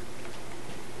salesman,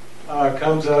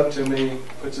 comes up to me,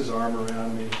 puts his arm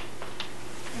around me,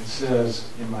 and says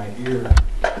in my ear,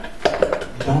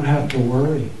 "You don't have to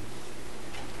worry.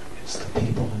 It's the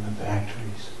people in the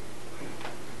factories.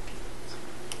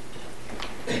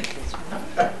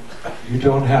 You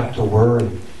don't have to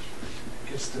worry.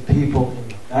 It's the people in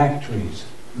the factories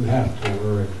who have to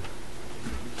worry."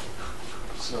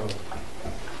 So,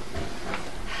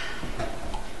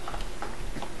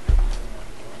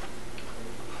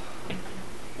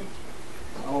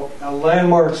 a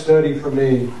landmark study for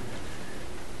me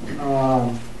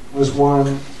was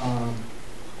one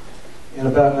in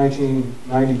about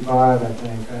 1995, I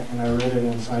think, and I read it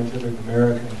in Scientific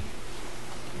American.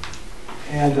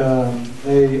 And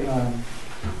they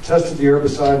tested the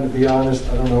herbicide, and to be honest,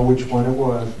 I don't know which one it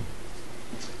was.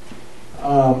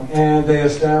 And they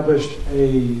established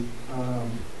a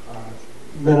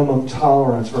minimum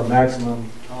tolerance or a maximum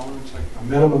tolerance, like a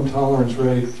minimum tolerance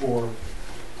rate for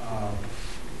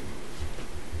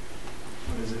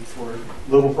for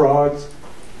little frogs?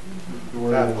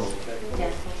 Tadpoles.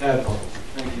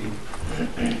 Thank you.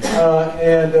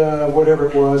 And whatever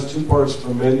it was, 2 parts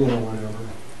per million or whatever.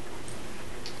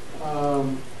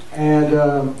 And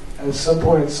at some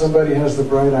point, somebody has the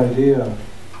bright idea.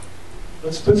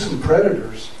 Let's put some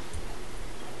predators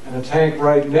in a tank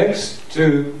right next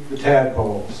to the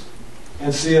tadpoles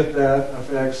and see if that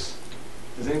affects.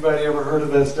 Has anybody ever heard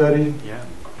of that study? Yeah.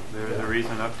 There's a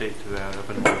recent update to that up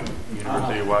in the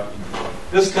University of Washington.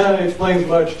 This kind of explains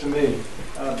much to me,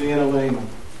 being a layman.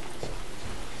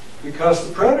 Because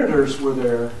the predators were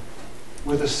there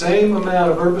with the same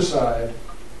amount of herbicide,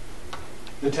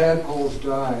 the tadpoles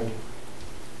died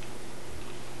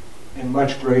in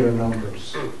much greater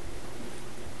numbers.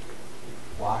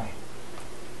 Why?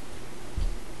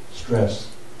 Stress.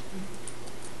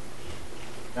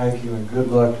 Thank you and good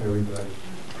luck to everybody.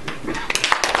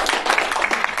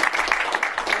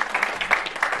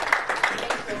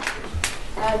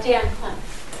 Dan Clem.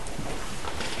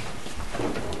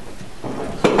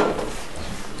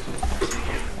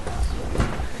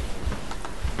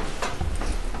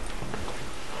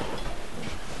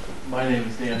 My name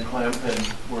is Dan Clamp,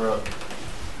 and we're a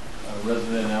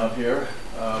resident out here.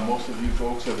 Most of you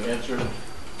folks have answered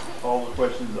all the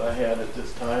questions I had at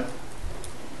this time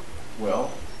well,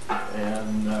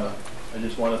 and I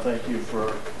just want to thank you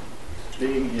for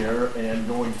being here and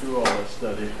going through all this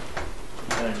study.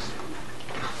 Thanks.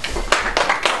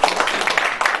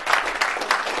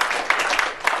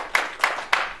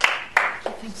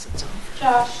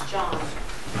 Josh John.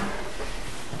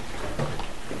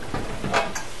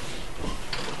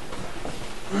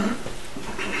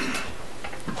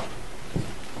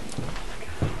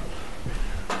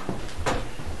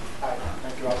 Hi,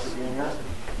 thank you all for being here.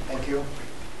 Thank you.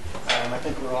 I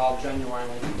think we're all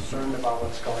genuinely concerned about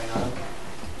what's going on,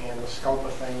 and the scope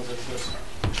of things is just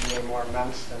way more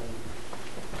immense than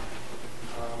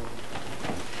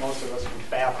most of us can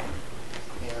fathom.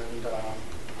 And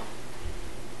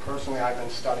personally, I've been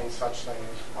studying such things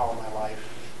all my life.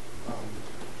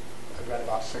 I've read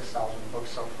about 6,000 books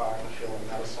so far in the field of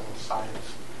medicine and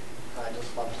science. And I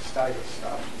just love to study this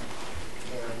stuff.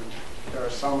 And there are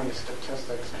so many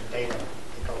statistics and data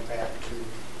that go back to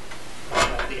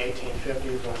the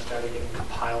 1850s when it started getting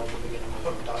compiled at the beginning of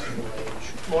the Industrial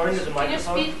Age. Lauren, is the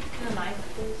microphone? Can you speak to the mic,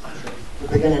 please? The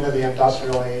beginning of the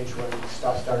Industrial Age when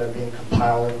stuff started being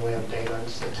compiled in the way of data and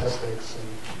statistics, and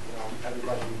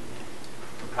everybody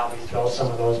could probably throw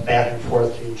some of those back and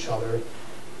forth to each other.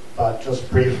 But just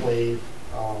briefly,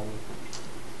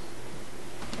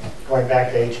 going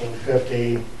back to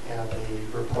 1850 and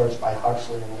the reports by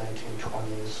Huxley in the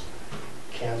 1920s,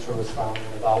 cancer was found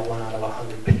in about 1 out of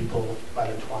 100 people.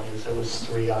 By the 20s, it was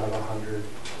 3 out of 100.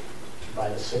 By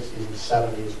the 60s and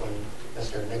 70s, when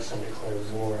Mr. Nixon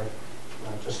declared war,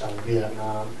 not just on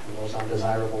Vietnam and those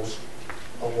undesirables,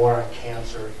 but war on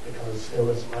cancer, because it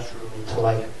was mushrooming to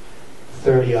like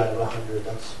 30 out of 100.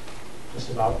 That's just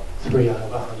about 3 out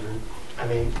of 100. I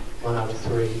mean, 1 out of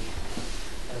 3.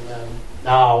 And then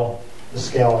now the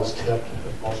scale is tipped.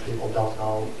 If most people don't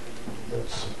know,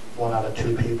 it's 1 out of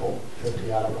 2 people,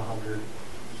 50 out of 100.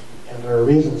 And there are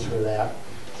reasons for that.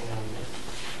 And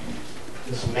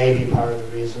this may be part of the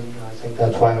reason. I think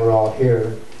that's why we're all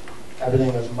here.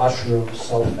 Everything has mushroomed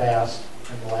so fast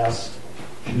in the last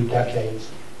few decades.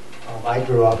 I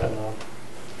grew up in the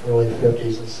early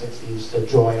 50s and 60s, the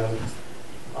joy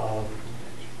of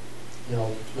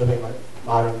living with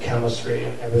modern chemistry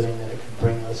and everything that it could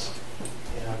bring us.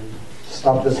 And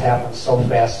stuff just happened so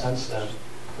fast since then.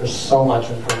 There's so much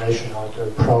information out there,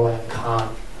 pro and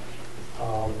con.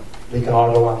 We can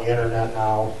all go on the internet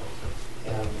now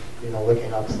and,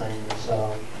 looking up things,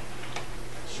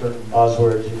 certain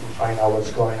buzzwords, you can find out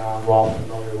what's going on. We're all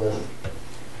familiar with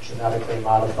genetically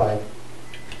modified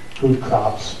food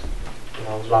crops,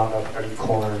 Roundup Ready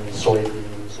corn and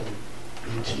soybeans and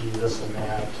BT this and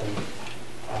that.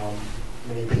 And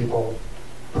many people,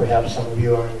 perhaps some of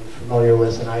you aren't familiar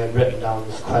with, and I had written down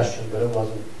this question, but it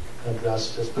wasn't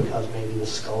addressed just because maybe the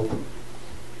scope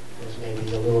is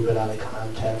maybe a little bit out of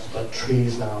context, but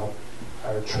trees now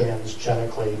are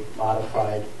transgenically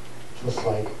modified, just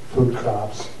like food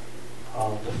crops.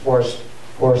 The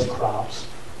forest crops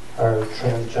are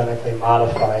transgenically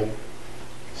modified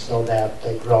so that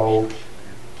they grow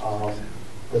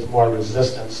with more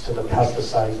resistance to the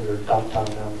pesticides that are dumped on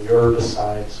them, the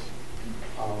herbicides,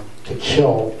 to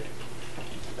kill.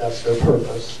 That's their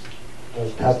purpose.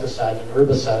 Those pesticides and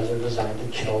herbicides are designed to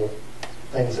kill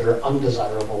things that are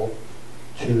undesirable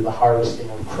to the harvesting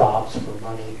of crops for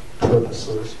money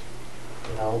purposes,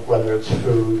 whether it's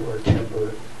food or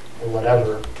timber or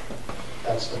whatever.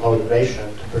 That's the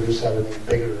motivation, to produce everything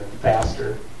bigger and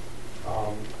faster,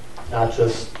 not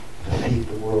just to feed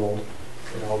the world.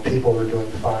 People were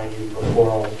doing fine even before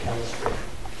all the chemistry.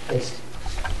 It's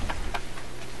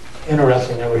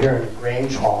interesting that we're here in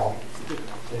Grange Hall.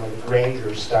 The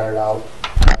Grangers started out,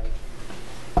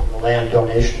 the land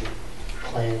donation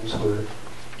claims were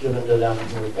given to them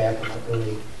back in the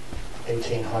early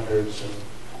 1800s, and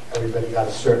everybody got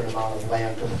a certain amount of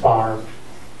land to farm,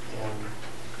 and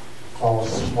all the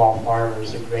small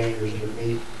farmers, the Grangers, would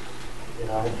meet,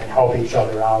 and help each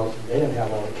other out. And they didn't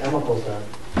have all the chemicals then,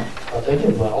 but they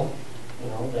did well.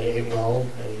 They ate well,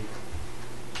 they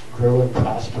grew and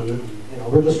prospered. And,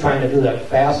 we're just trying to do that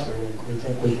faster, and we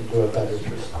think we can do it better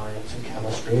through science and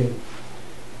chemistry.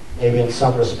 Maybe in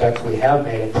some respects we have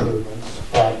made improvements,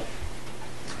 but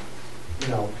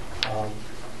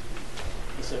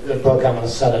it's a good book. I'm going to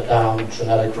set it down,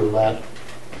 Genetic Roulette.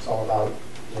 It's all about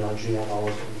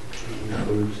GMOs and GE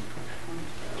foods.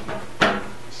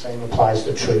 Same applies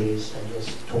to trees. And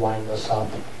just to wind this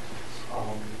up,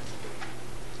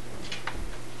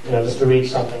 just to read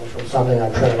something from something I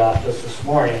printed off just this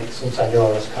morning, since I knew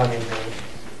I was coming here.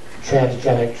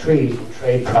 Transgenic trees and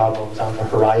trade problems on the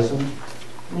horizon.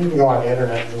 And you can go on the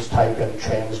internet and just type in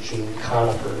transgene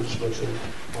conifers, which is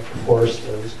what the forest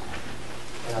is,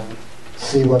 and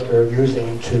see what they're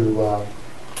using to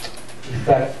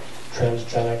effect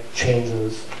transgenic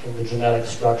changes in the genetic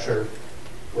structure,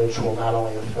 which will not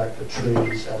only affect the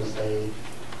trees as they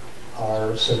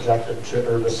are subjected to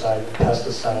herbicides and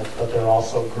pesticides, but they're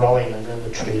also growing them in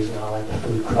the trees now, like the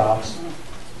food crops,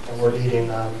 and we're eating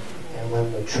them. And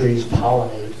when the trees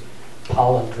pollinate,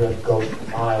 pollen drift goes for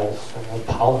miles, and those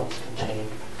pollens contain,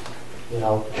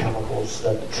 chemicals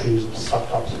that the trees have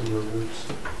sucked up through their roots,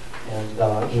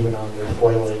 and even on their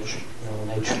foliage, when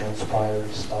they transpire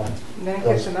and stuff. And then it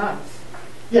gets in us.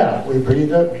 Yeah, we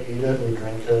breathe it, we eat it, we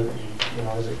drink it, and,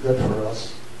 is it good for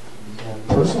us? And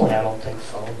personally, I don't think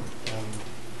so. And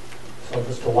so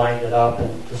just to wind it up,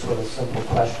 and just with a simple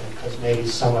question, because maybe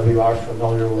some of you are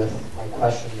familiar with, my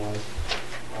question was,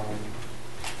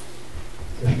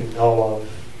 if you know of,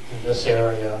 in this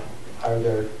area, are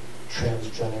there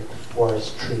transgenic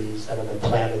forest trees that have been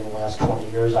planted in the last 20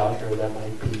 years out here that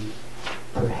might be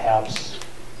perhaps,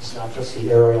 it's not just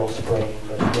the aerial spraying,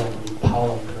 but again, the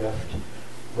pollen drift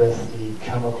with the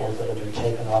chemicals that have been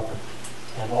taken up,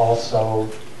 and also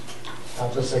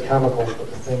not just the chemicals, but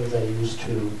the things they use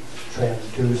to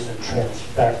transduce and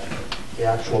transfect the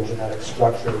actual genetic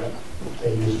structure.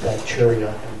 They use bacteria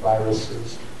and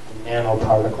viruses and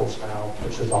nanoparticles now,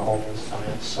 which is a whole new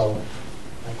science. So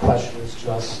my question is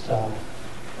just, are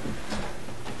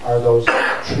those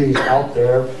trees out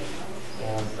there?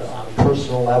 And on a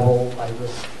personal level, I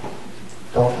just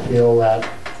don't feel that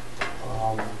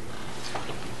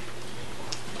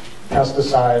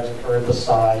pesticides and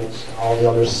herbicides and all the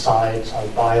other sides are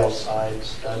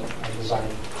biocides that are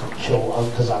designed to kill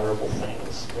undesirable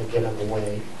things that get in the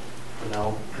way,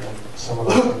 and some of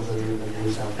those things that are even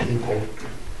used on people.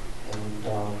 And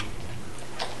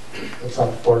it's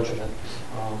unfortunate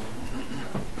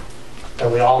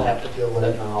that we all have to deal with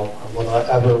it now on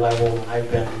whatever level. And I've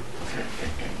been in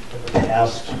the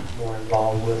past more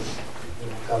involved with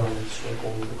government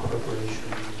circles, the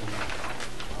corporations,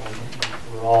 and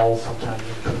we're all sometimes in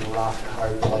between a rock and a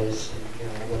hard place.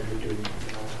 And what do you do?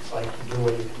 It's like you do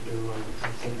what you can do, and I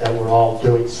think that we're all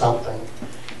doing something.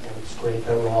 And it's great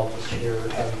that we're all just here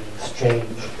having an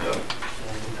exchange,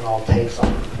 and we can all take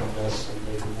something from this and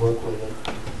maybe work with it.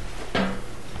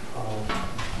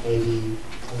 Maybe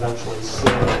eventually see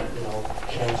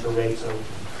cancer rates of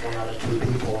 1 out of 2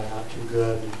 people are not too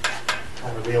good, and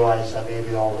kind of realize that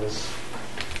maybe all this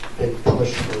big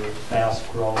push for fast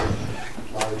growth,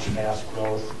 large fast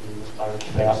growth, means large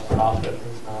fast profit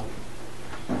is not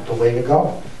the way to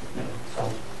go. So,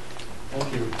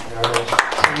 thank you.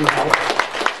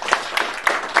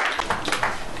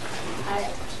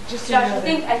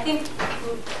 I think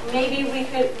maybe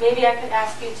I could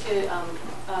ask you to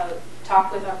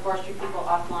talk with our forestry people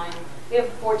offline. We have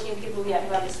 14 people yet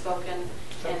who haven't spoken,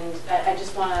 and I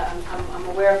just want to. I'm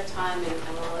aware of time, and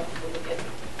I want to let people get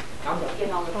on with it.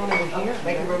 Okay.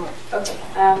 Thank you very much. Okay,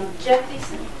 Jeff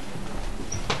Thiessen.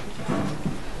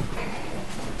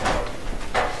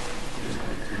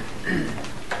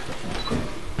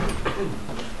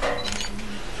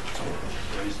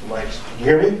 Raise the mics. Can you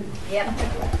hear me? Yep.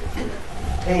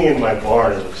 Hanging in my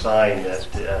barn is a sign that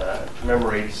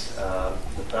commemorates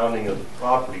the founding of the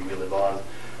property we live on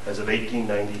as of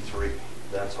 1893.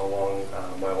 That's how long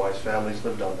my wife's family's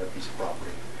lived on that piece of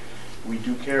property. We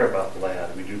do care about the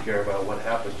land. We do care about what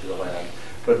happens to the land.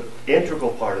 But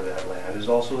integral part of that land is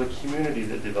also the community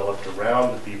that developed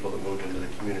around the people that moved into the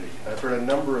community. I've heard a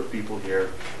number of people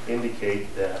here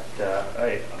indicate that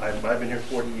I've been here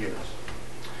 40 years.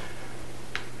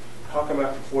 How come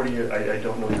after 40 years I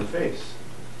don't know your face?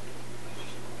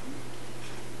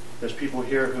 There's people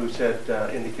here who said,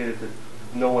 indicated that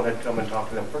no one had come and talked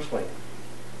to them personally.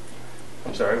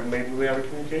 I'm sorry, maybe we have a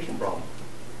communication problem.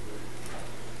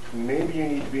 Maybe you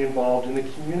need to be involved in the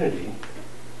community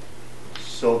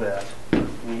so that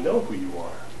we know who you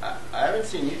are. I haven't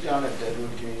seen you down at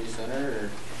Deadwood Community Center.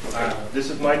 This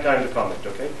is my time to comment,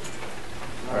 okay?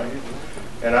 All right.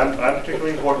 And I'm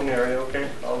particularly in Horton area, okay?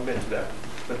 I'll admit to that.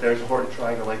 But there's a Horton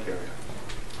Triangle Lake area.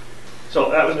 So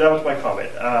that was my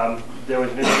comment. There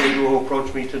was an individual who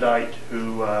approached me tonight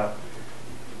who,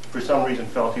 for some reason,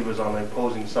 felt he was on the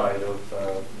opposing side of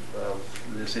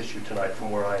this issue tonight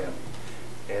from where I am.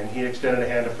 And he extended a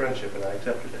hand of friendship, and I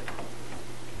accepted it.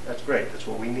 That's great. That's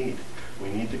what we need. We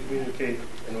need to communicate,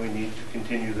 and we need to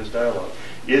continue this dialogue.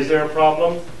 Is there a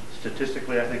problem?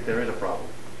 Statistically, I think there is a problem.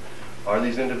 Are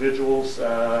these individuals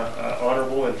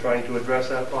honorable in trying to address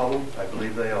that problem? I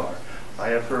believe they are. I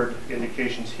have heard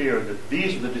indications here that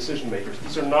these are the decision makers.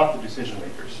 These are not the decision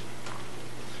makers.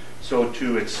 So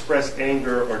to express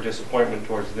anger or disappointment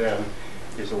towards them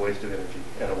is a waste of energy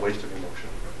and a waste of emotion.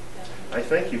 I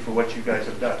thank you for what you guys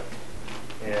have done,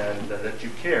 and that you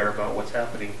care about what's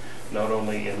happening not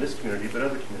only in this community but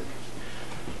other communities.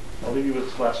 I'll leave you with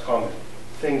this last comment.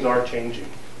 Things are changing.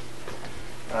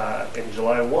 In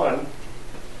July 1,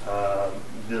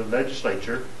 the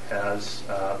legislature has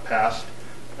passed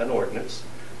an ordinance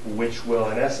which will,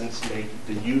 in essence, make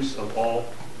the use of all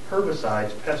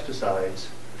herbicides, pesticides,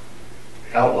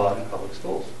 outlawed in public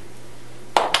schools.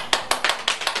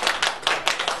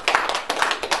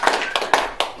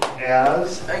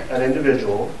 As an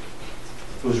individual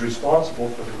who's responsible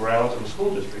for the grounds of a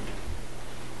school district,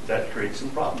 that creates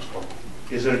some problems for them.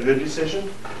 Is it a good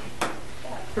decision?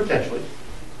 Potentially.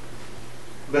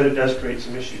 But it does create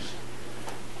some issues.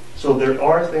 So there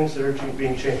are things that are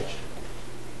being changed.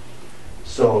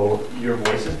 So your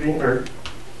voice is being heard.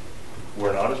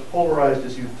 We're not as polarized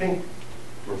as you think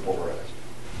we're polarized.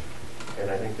 And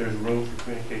I think there's room for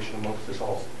communication amongst us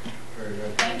all. Very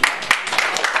good. Thank you.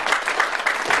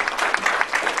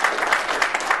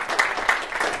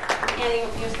 Annie,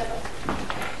 you step up.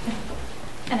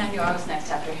 And I knew I was next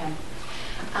after him.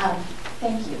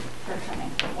 Thank you for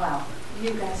coming. Wow,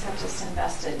 you guys have just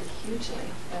invested hugely.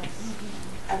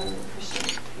 I really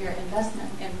appreciate your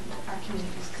investment in our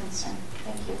community's concern.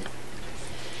 Thank you.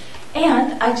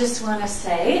 And I just want to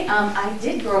say, I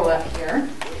did grow up here,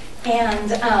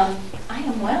 and I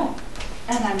am well,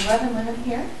 and I'm loving living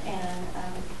here, and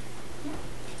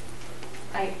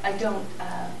I don't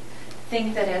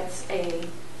think that it's an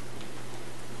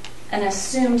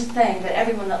assumed thing that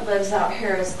everyone that lives out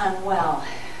here is unwell.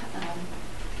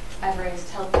 I've raised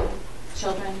healthy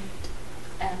children,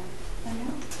 and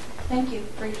thank you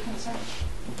for your concern.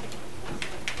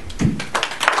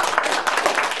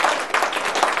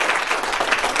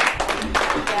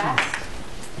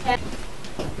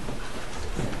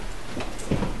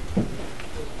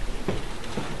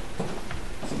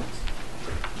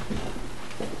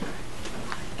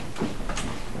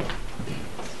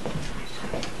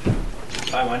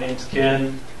 Hi, my name's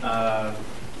Ken.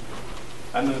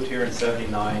 I moved here in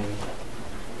 '79.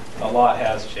 A lot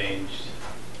has changed.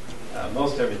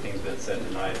 Most everything's been said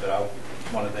tonight, but I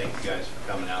want to thank you guys for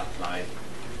coming out tonight.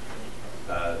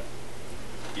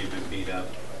 You've been beat up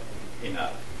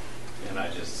enough, and I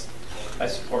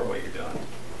support what you're doing.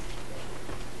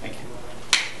 Thank you.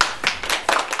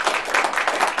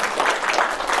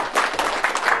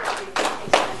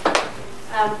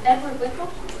 Edward Whipple?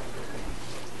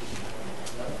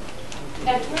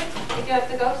 Edward, did you have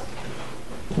the ghost?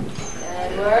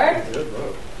 Edward?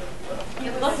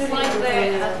 It looks like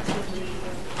they're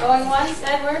going once,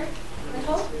 Edward?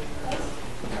 Whipple?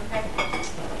 Okay.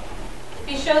 If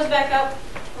he shows back up,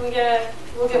 we'll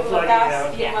give him a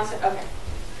pass. He wants it. Okay.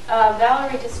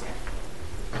 Valerie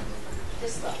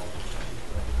Dislow.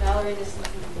 Valerie Dislow.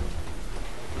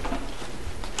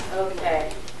 Okay. I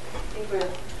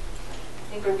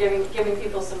think we're giving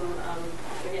people some.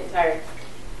 They're getting tired.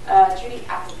 Judy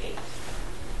Applegate.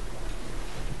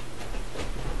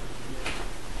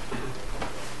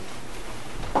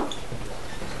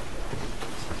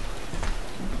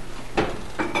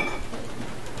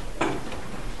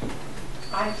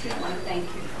 I too want to thank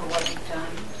you for what you've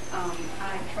done.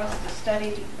 I trust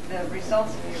the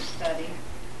results of your study,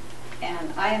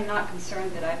 and I am not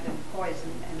concerned that I've been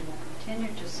poisoned, and will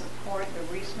continue to support the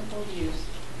reasonable use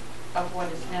of what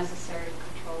is necessary to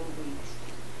control the weeds.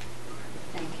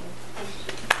 Thank you.